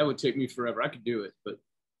 Oh, that would take me forever. I could do it, but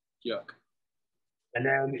yuck. And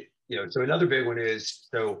then, so another big one is,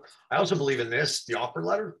 so I also believe in this, the offer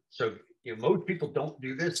letter. So, most people don't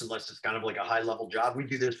do this unless it's kind of like a high level job. We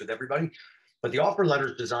do this with everybody. But the offer letter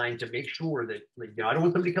is designed to make sure that, you know, I don't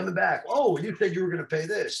want somebody coming back. Oh, you said you were going to pay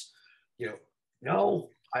this. You know, no,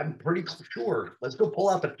 I'm pretty sure. Let's go pull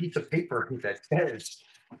out the piece of paper that says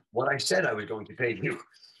what I said I was going to pay you.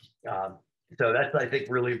 So that's, I think,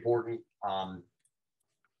 really important.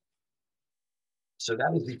 So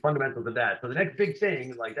that is the fundamentals of that. So the next big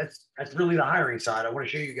thing, like that's really the hiring side. I want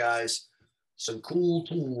to show you guys some cool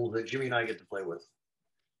tools that Jimmy and I get to play with.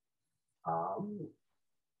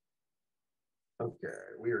 Okay,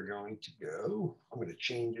 we are going to go. I'm going to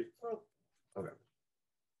change it. Oh, okay.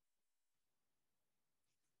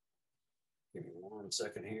 Give me 1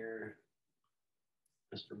 second here,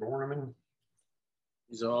 Mr. Borneman.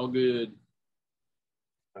 He's all good.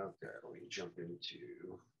 Okay, let me jump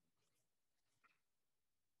into.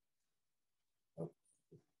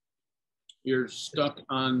 You're stuck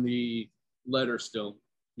on the letter still.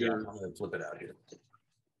 Yeah, I'm going to flip it out here.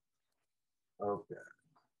 Okay.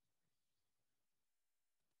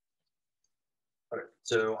 All right,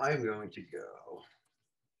 so I'm going to go.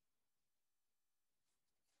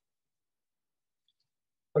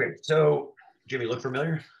 Okay, so Jimmy, look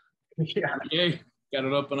familiar? Yeah. Okay, got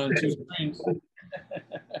it open on 2 screens.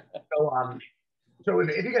 So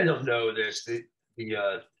if you guys don't know this, the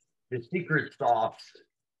secret sauce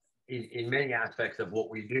in many aspects of what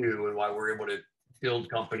we do and why we're able to build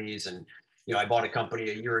companies. And, you know, I bought a company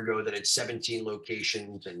a year ago that had 17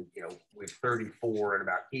 locations, and, you know, with 34 and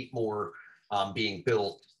about 8 more being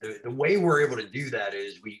built. The way we're able to do that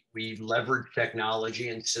is we leverage technology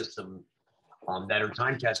and systems that are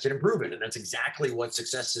time tested and proven. And that's exactly what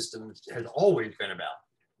Success Systems has always been about.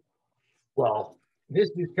 Well, this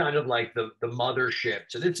is kind of like the mothership.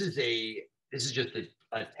 So this is just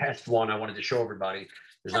a test one I wanted to show everybody.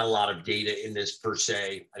 There's not a lot of data in this per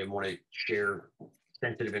se. I didn't want to share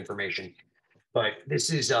sensitive information, but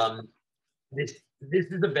this is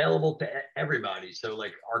available to everybody. So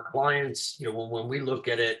like our clients, you know, when we look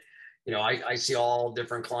at it, you know, I see all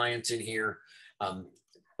different clients in here,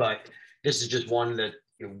 but this is just one that,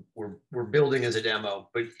 you know, we're building as a demo.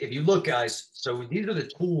 But if you look, guys, so these are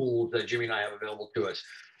the tools that Jimmy and I have available to us.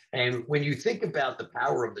 And when you think about the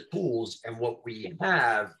power of the tools and what we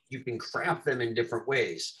have, you can craft them in different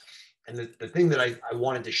ways. And the thing that I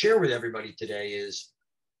wanted to share with everybody today is,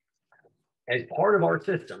 as part of our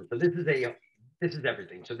system, so this is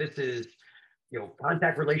everything. So this is, you know,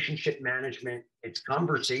 contact relationship management, it's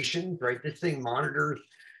conversations, right? This thing monitors,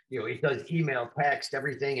 you know, it does email, text,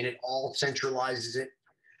 everything, and it all centralizes it.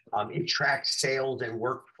 It tracks sales and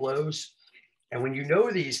workflows. And when you know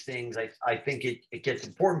these things, I think it gets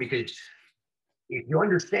important, because if you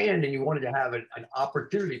understand and you wanted to have an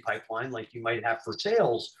opportunity pipeline like you might have for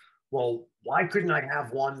sales, well, why couldn't I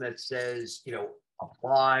have one that says, you know,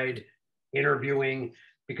 applied, interviewing?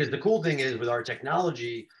 Because the cool thing is with our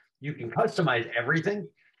technology, you can customize everything.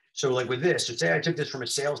 So like with this, so say I took this from a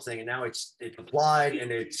sales thing and now it's applied and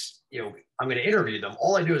it's, you know, I'm going to interview them.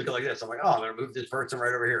 All I do is go like this. I'm like, oh, I'm going to move this person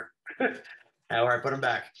right over here. All right, put them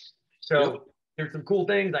back. So there's some cool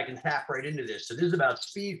things I can tap right into this. So this is about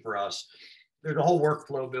speed for us. There's a whole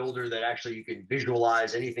workflow builder that actually you can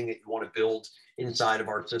visualize anything that you want to build inside of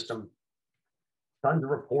our system. Tons of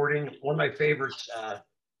reporting. One of my favorites,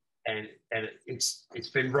 and it's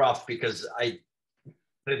been rough because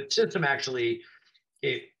the system actually,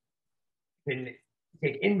 it can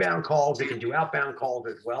take inbound calls, it can do outbound calls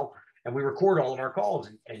as well, and we record all of our calls.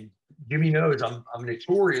 And Jimmy knows I'm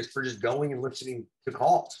notorious for just going and listening to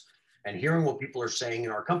calls and hearing what people are saying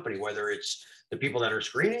in our company, whether it's the people that are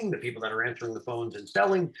screening, the people that are answering the phones and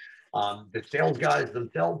selling, the sales guys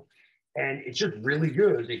themselves. And it's just really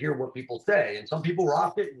good to hear what people say. And some people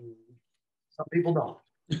rock it and some people don't.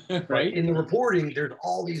 Right. But in the reporting, there's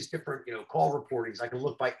all these different, you know, call reportings. I can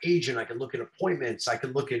look by agent, I can look at appointments, I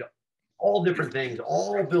can look at all different things,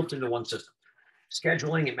 all built into one system.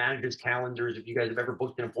 Scheduling, it manages calendars. If you guys have ever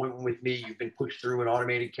booked an appointment with me, you've been pushed through an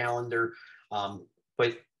automated calendar.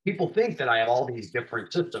 But people think that I have all these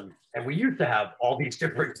different systems, and we used to have all these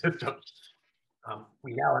different systems.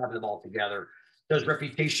 We now have them all together. Does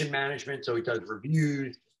reputation management, so it does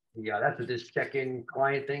reviews. That's what this check-in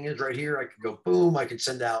client thing is right here. I could go boom, I could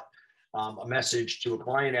send out a message to a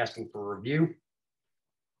client asking for a review.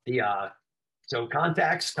 So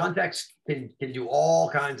contacts can do all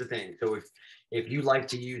kinds of things. So if you like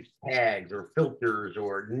to use tags or filters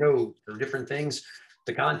or notes or different things,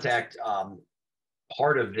 the contact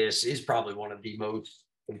part of this is probably one of the most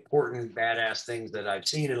important badass things that I've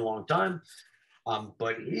seen in a long time.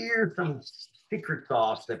 But here's some secret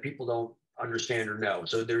sauce that people don't understand or know.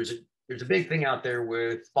 So there's a big thing out there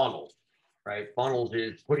with funnels, right? Funnels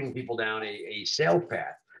is putting people down a sales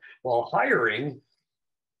path. Well, hiring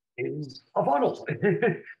is a funnel.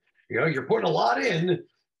 You know, you're putting a lot in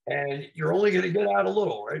and you're only going to get out a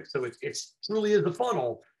little, right? So it's truly is a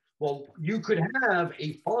funnel. Well, you could have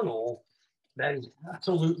a funnel that is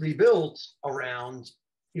absolutely built around,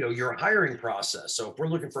 you know, your hiring process. So if we're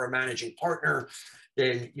looking for a managing partner,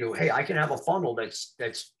 then, you know, hey, I can have a funnel that's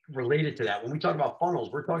related to that. When we talk about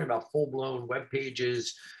funnels, we're talking about full-blown web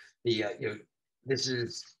pages. You know, this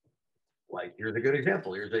is like, here's a good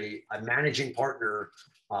example. Here's a managing partner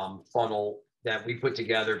funnel that we put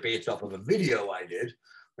together based off of a video I did.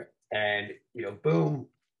 And, you know, boom,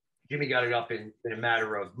 Jimmy got it up in a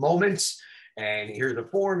matter of moments. And here's the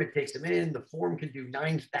form. It takes them in. The form can do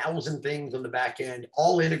 9,000 things on the back end,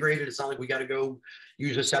 all integrated. It's not like we got to go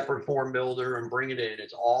use a separate form builder and bring it in.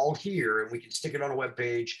 It's all here, and we can stick it on a web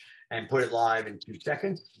page and put it live in 2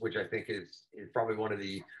 seconds, which I think is probably one of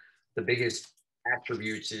the biggest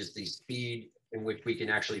attributes is the speed in which we can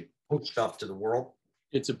actually put stuff to the world.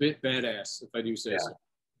 It's a bit badass, if I do say so.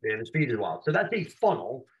 Yeah, the speed is wild. So that's a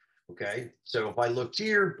funnel. Okay. So if I looked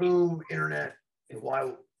here, boom, internet, and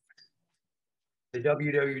why the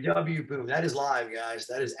www, boom, that is live, guys.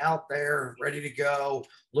 That is out there, ready to go,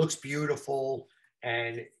 looks beautiful.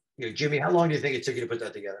 And, you know, Jimmy, how long do you think it took you to put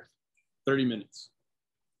that together? 30 minutes.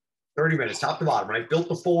 30 minutes, top to bottom, right? Built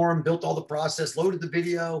the form, built all the process, loaded the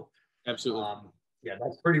video. Absolutely. Yeah,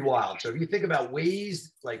 that's pretty wild. So if you think about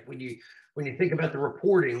ways, like when you think about the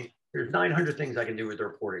reporting, there's 900 things I can do with the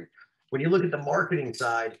reporting. When you look at the marketing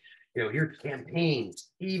side, you know, here's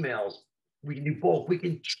campaigns, emails. We can do both. We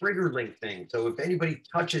can trigger link things. So if anybody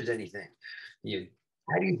touches anything,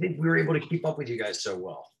 how do you think we were able to keep up with you guys so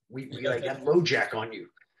well? We like have LoJack on you.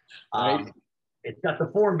 Right. It's got the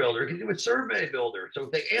form builder. It can do a survey builder. So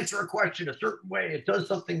if they answer a question a certain way, it does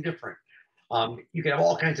something different. You can have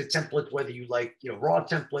all kinds of templates, whether you like, you know, raw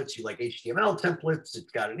templates, you like HTML templates.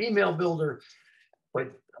 It's got an email builder.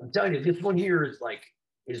 But I'm telling you, this one here is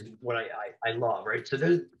what I love, right? So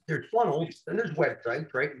there's funnels and there's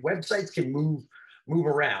websites, right? Websites can move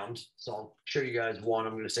around. So I'll show you guys one.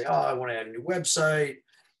 I'm going to say, oh, I want to add a new website.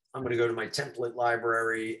 I'm going to go to my template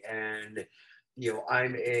library, and, you know,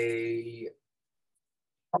 I'm a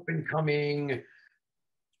up and coming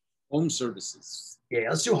home services. Yeah,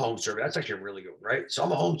 let's do home service. That's actually really good, right? So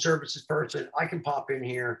I'm a home services person. I can pop in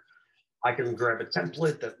here. I can grab a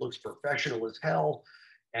template that looks professional as hell,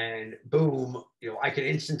 and boom, you know, I can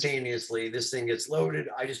instantaneously, this thing gets loaded.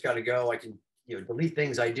 I just got to go. I can, you know, delete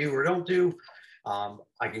things I do or don't do.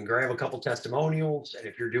 I can grab a couple testimonials, and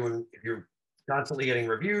if you're constantly getting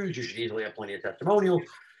reviews, you should easily have plenty of testimonials.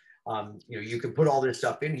 You know, you can put all this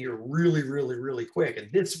stuff in here really, really, really quick. And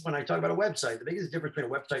this, when I talk about a website, the biggest difference between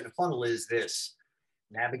a website and a funnel is this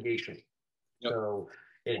navigation. Yep. So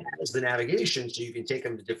it has the navigation, so you can take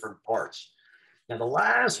them to different parts. Now, the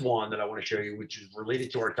last one that I want to show you, which is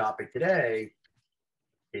related to our topic today,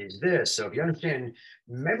 is this. So if you understand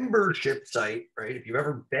membership site, right? If you've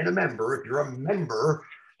ever been a member, if you're a member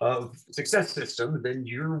of Success Systems, then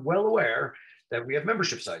you're well aware that we have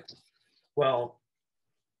membership sites. Well,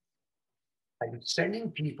 I'm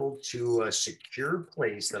sending people to a secure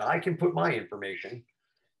place that I can put my information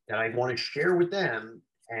that I want to share with them.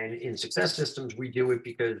 And in Success Systems, we do it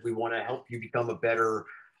because we want to help you become a better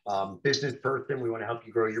business person. We want to help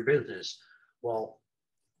you grow your business. Well,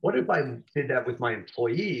 what if I did that with my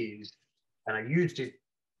employees and I used it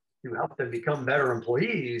to help them become better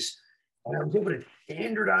employees, and I was able to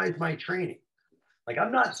standardize my training? Like,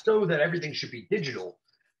 I'm not so that everything should be digital,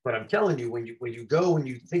 but I'm telling you, when you go and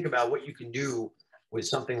you think about what you can do with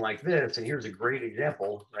something like this, and here's a great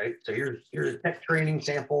example, right? So here's a tech training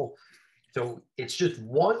sample. So it's just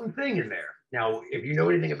one thing in there. Now, if you know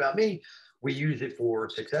anything about me, we use it for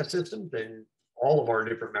Success Systems and all of our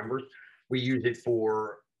different members. We use it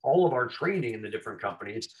for all of our training in the different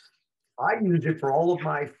companies. I use it for all of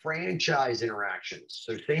my franchise interactions.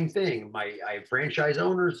 So same thing, I have franchise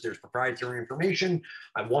owners, there's proprietary information.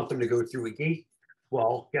 I want them to go through a gate.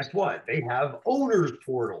 Well, guess what? They have owners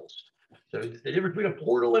portals. So the difference between a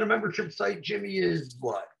portal and a membership site, Jimmy, is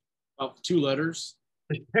what? Oh, 2 letters.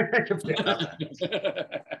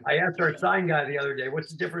 I asked our sign guy the other day,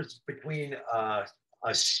 what's the difference between a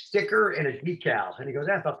sticker and a decal? And he goes,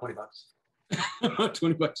 that's about $20.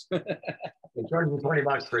 $20. They charge me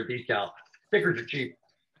 $20 for a decal. Stickers are cheap.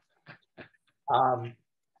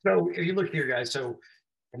 So if you look here, guys, so,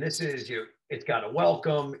 and this is, you know, it's got a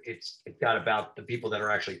welcome. It's got about the people that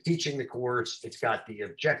are actually teaching the course. It's got the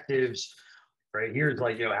objectives, right? Here's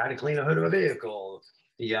like, you know, how to clean a hood of a vehicle.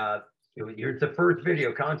 The, you know, here's the first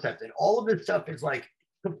video concept. And all of this stuff is like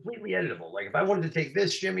completely editable. Like if I wanted to take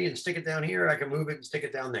this, Jimmy, and stick it down here, I can move it and stick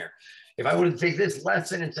it down there. If I wanted to take this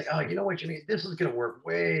lesson and say, oh, you know what, Jimmy, this is going to work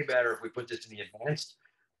way better if we put this in the advanced,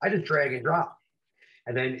 I just drag and drop.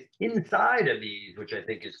 And then inside of these, which I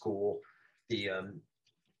think is cool, the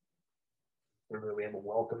remember we have a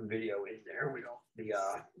welcome video in there. We don't the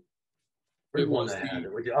It was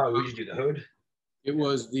we should do the hood. It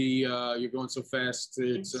was the you're going so fast.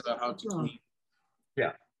 It's how to clean.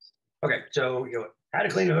 Yeah. Okay. So how to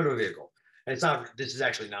clean the hood of a vehicle. And it's not. This is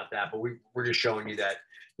actually not that, but we're just showing you that.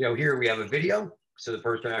 Here we have a video. So the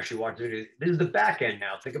person actually watching it. This is the back end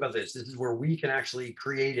now. Think about this. This is where we can actually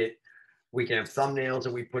create it. We can have thumbnails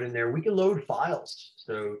that we put in there. We can load files.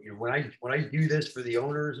 So when I do this for the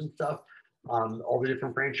owners and stuff, all the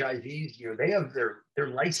different franchisees, they have their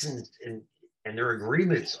license and their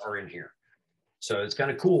agreements are in here. So it's kind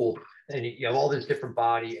of cool. And you have all this different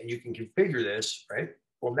body and you can configure this, right?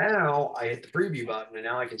 Well, now I hit the preview button and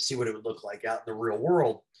now I can see what it would look like out in the real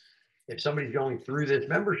world. If somebody's going through this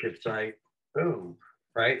membership site, boom,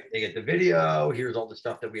 right? They get the video. Here's all the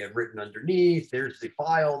stuff that we have written underneath. There's the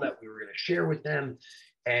file that we were going to share with them.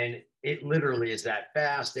 And it literally is that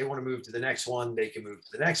fast. They want to move to the next one. They can move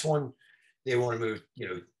to the next one. They want to move,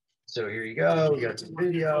 so here you go. We got some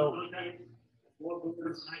video.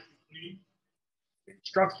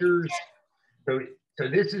 Instructors. So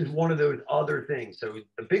this is one of those other things. So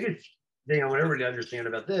the biggest thing I want everybody to understand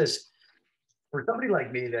about this, for somebody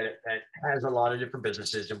like me that has a lot of different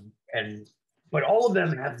businesses but all of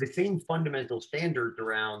them have the same fundamental standards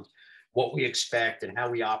around what we expect and how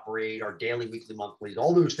we operate, our daily, weekly, monthlies,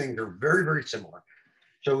 all those things are very, very similar.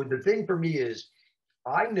 So the thing for me is,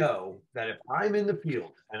 I know that if I'm in the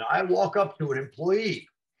field and I walk up to an employee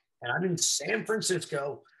and I'm in San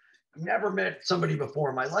Francisco, never met somebody before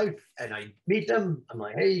in my life, and I meet them, I'm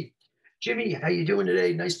like, hey, Jimmy, how you doing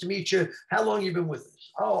today? Nice to meet you. How long you been with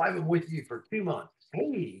us? Oh, I've been with you for 2 months.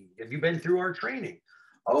 Hey, have you been through our training?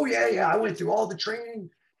 Oh, yeah, I went through all the training.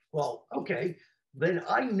 Well, okay, then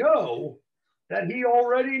I know that he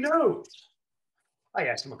already knows. I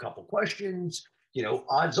asked him a couple questions.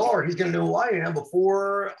 Odds are he's going to know who I am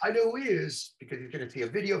before I know who he is, because he's going to see a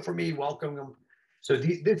video from me welcoming him. So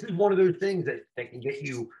this is one of those things that can get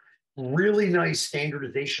you really nice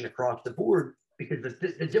standardization across the board, because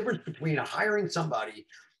the difference between hiring somebody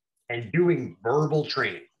and doing verbal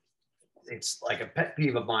training, it's like a pet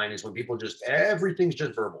peeve of mine, is when people everything's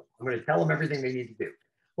just verbal. I'm going to tell them everything they need to do.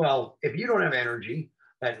 Well, if you don't have energy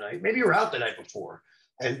that night, maybe you were out the night before,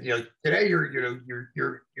 and today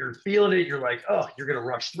you're feeling it. You're like, oh, you're going to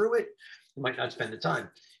rush through it. You might not spend the time.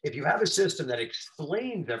 If you have a system that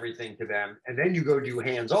explains everything to them, and then you go do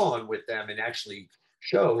hands-on with them and actually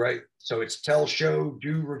show, right? So it's tell, show,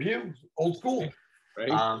 do, review, old school.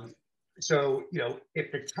 Right. So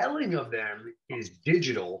if the telling of them is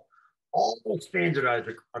digital, all standardized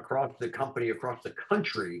across the company, across the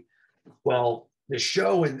country, well, the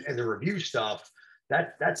show and the review stuff,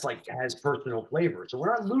 that's like has personal flavor. So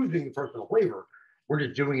we're not losing the personal flavor. We're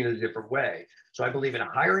just doing it in a different way. So I believe in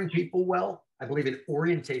hiring people well. I believe in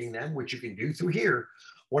orientating them, which you can do through here.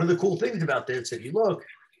 One of the cool things about this, if you look,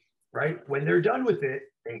 right, when they're done with it,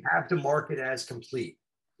 they have to mark it as complete.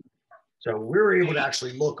 So we're able to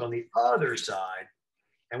actually look on the other side,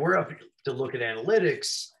 and we're up to look at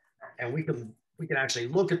analytics, and we can actually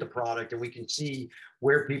look at the product and we can see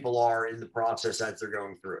where people are in the process as they're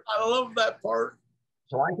going through it. I love that part.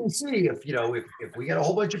 So I can see if we get a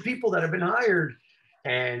whole bunch of people that have been hired,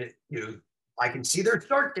 and I can see their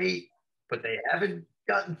start date, but they haven't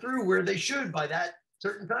gotten through where they should by that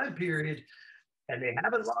certain time period, and they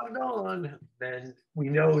haven't logged on, then we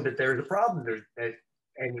know that there's a problem there.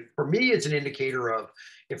 And for me, it's an indicator of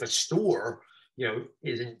if a store,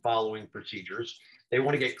 isn't following procedures, they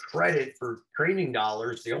want to get credit for training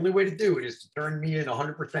dollars. The only way to do it is to turn me in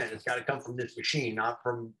 100%. It's got to come from this machine, not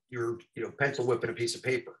from your, pencil whipping a piece of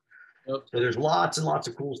paper. Yep. So there's lots and lots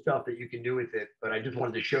of cool stuff that you can do with it. But I just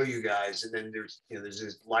wanted to show you guys. And then there's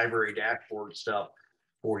this library dashboard stuff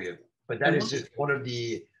for you. But that is just one of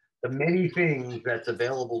the many things that's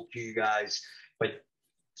available to you guys. But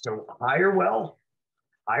so hire well,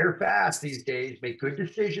 hire fast these days, make good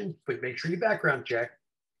decisions, but make sure you background check.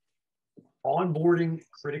 Onboarding,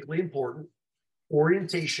 critically important.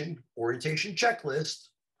 Orientation checklist.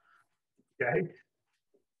 Okay.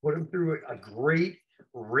 Put them through a great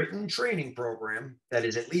written training program that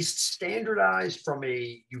is at least standardized from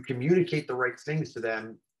you communicate the right things to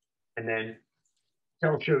them, and then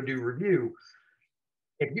tell, show, do, review.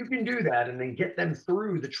 If you can do that and then get them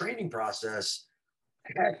through the training process,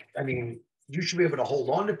 heck, I mean, you should be able to hold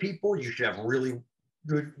on to people. You should have really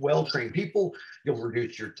good, well-trained people, you'll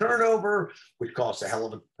reduce your turnover, which costs a hell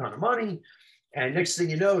of a ton of money. And next thing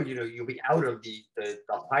you know, you'll be out of the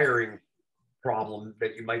hiring problem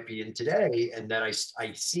that you might be in today, and that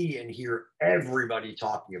I see and hear everybody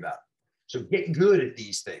talking about. So get good at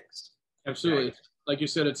these things. Absolutely. Right? Like you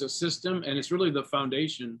said, it's a system, and it's really the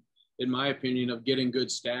foundation, in my opinion, of getting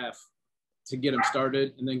good staff to get them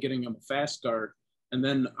started, and then getting them a fast start. And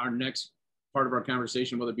then our next part of our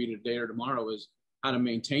conversation, whether it be today or tomorrow, is how to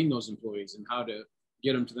maintain those employees and how to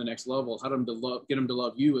get them to the next level, how to get them to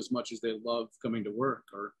love you as much as they love coming to work,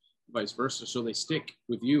 or vice versa, so they stick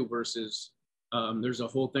with you versus there's a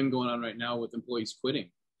whole thing going on right now with employees quitting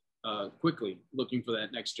quickly, looking for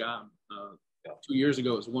that next job. 2 years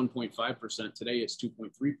ago, it was 1.5%. Today, it's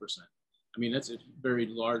 2.3%. I mean, that's a very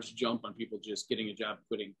large jump on people just getting a job,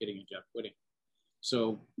 quitting, getting a job, quitting.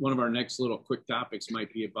 So one of our next little quick topics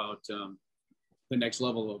might be about the next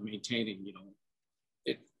level of maintaining,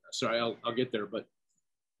 sorry, I'll get there, but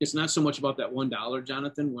it's not so much about that $1,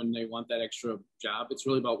 Jonathan, when they want that extra job. It's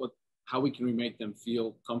really about how we can make them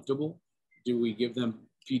feel comfortable. Do we give them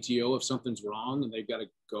PTO if something's wrong and they've got to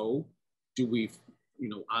go? Do we,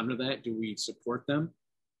 honor that? Do we support them?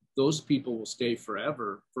 Those people will stay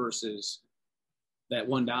forever versus that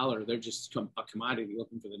 $1. They're just a commodity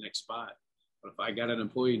looking for the next spot. But if I got an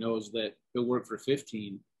employee who knows that he'll work for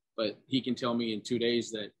 15, but he can tell me in 2 days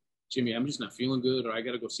that, Jimmy, I'm just not feeling good, or I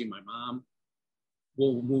got to go see my mom,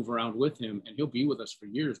 we'll move around with him, and he'll be with us for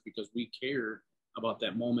years because we care about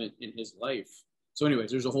that moment in his life. So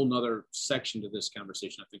anyways, there's a whole nother section to this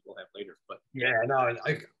conversation I think we'll have later. But yeah, no,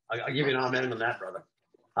 I give you an amen on that, brother.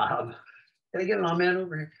 Can I get an amen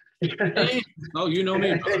over here? Hey, oh, you know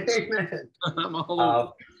me. Amen. I'm all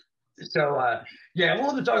over. Yeah, I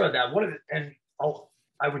wanted to talk about that.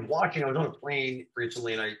 I was on a plane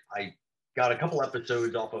recently, and I got a couple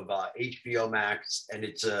episodes off of HBO Max, and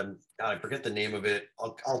it's I forget the name of it.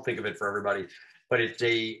 I'll think of it for everybody, but it's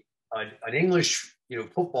an English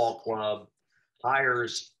football club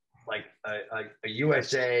hires like a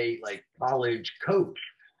USA like college coach,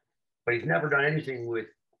 but he's never done anything with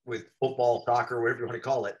football, soccer, whatever you want to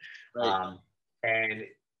call it. Right. And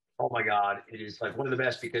oh my God, it is like one of the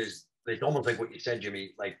best, because it's almost like what you said,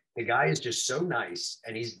 Jimmy. Like, the guy is just so nice,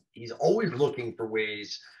 and he's always looking for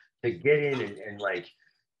ways to get in and like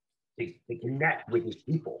to connect with his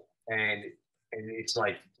people. And it's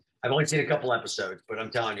like, I've only seen a couple episodes, but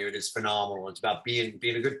I'm telling you, it is phenomenal. It's about being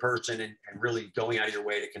a good person and really going out of your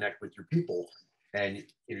way to connect with your people. And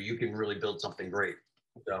you can really build something great.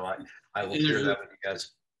 So I will share that with you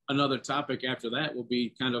guys. Another topic after that will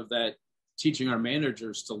be kind of that teaching our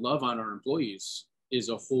managers to love on our employees is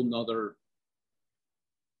a whole nother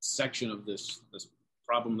section of this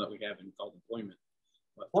problem that we have in called employment.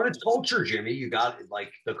 Well, it's culture, Jimmy. You got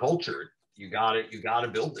like the culture. You got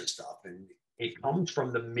to build this stuff, and it comes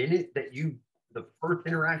from the minute that the first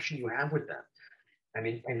interaction you have with them. I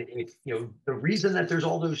mean, and it's the reason that there's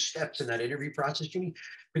all those steps in that interview process, Jimmy,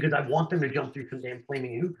 because I want them to jump through some damn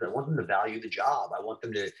flaming hoops. I want them to value the job. I want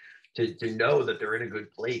them to know that they're in a good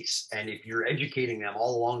place. And if you're educating them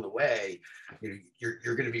all along the way,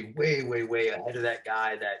 you're going to be way, way, way ahead of that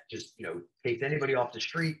guy that just takes anybody off the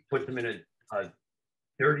street, puts them in a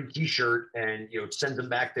dirty T-shirt, and sends them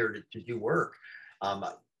back there to do work.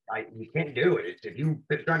 You can't do it. If you're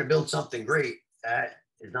trying to build something great, that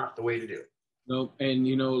is not the way to do it. No, and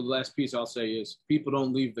the last piece I'll say is people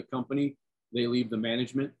don't leave the company; they leave the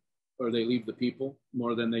management, or they leave the people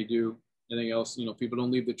more than they do anything else. People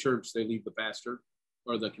don't leave the church; they leave the pastor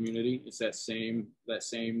or the community. It's that same. They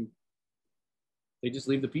just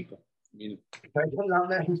leave the people. I mean,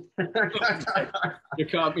 you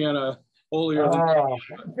caught me on a whole year.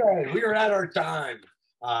 Okay, we are at our time.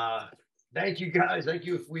 Thank you, guys. Thank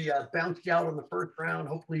you. If we bounced you out on the first round,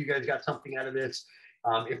 hopefully you guys got something out of this.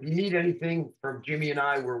 If you need anything from Jimmy and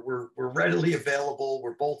I, we're readily available.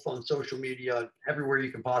 We're both on social media, everywhere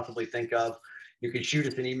you can possibly think of. You can shoot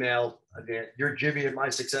us an email. Again, you're Jimmy at My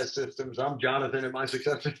Success Systems. I'm Jonathan at My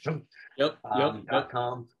Success Systems.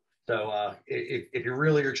 .com. So if you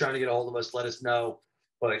really are trying to get a hold of us, let us know.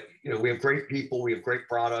 But we have great people, we have great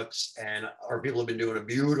products, and our people have been doing a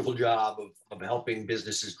beautiful job of helping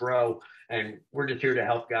businesses grow. And we're just here to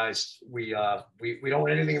help, guys. We don't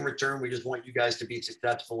want anything in return. We just want you guys to be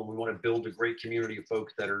successful, and we want to build a great community of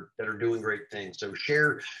folks that are doing great things. So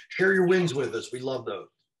share your wins with us. We love those.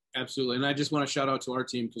 Absolutely. And I just want to shout out to our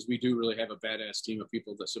team, because we do really have a badass team of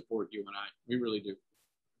people that support you and I. We really do.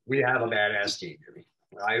 We have a badass team, Jimmy.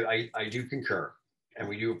 I do concur, and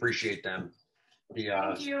we do appreciate them.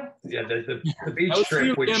 Thank you. Yeah, the beach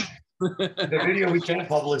trip, which The video we can't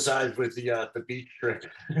publicize with the beach trip.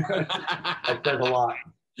 That says a lot.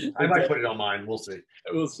 I might put it on mine. We'll see.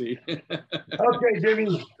 We'll see. Okay,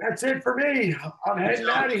 Jimmy, that's it for me. I'm heading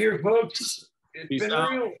out of here, folks. It's Peace been out.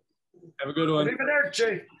 real. Have a good one.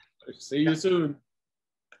 Arrivederci. See you soon.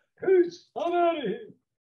 Peace. I'm out of here.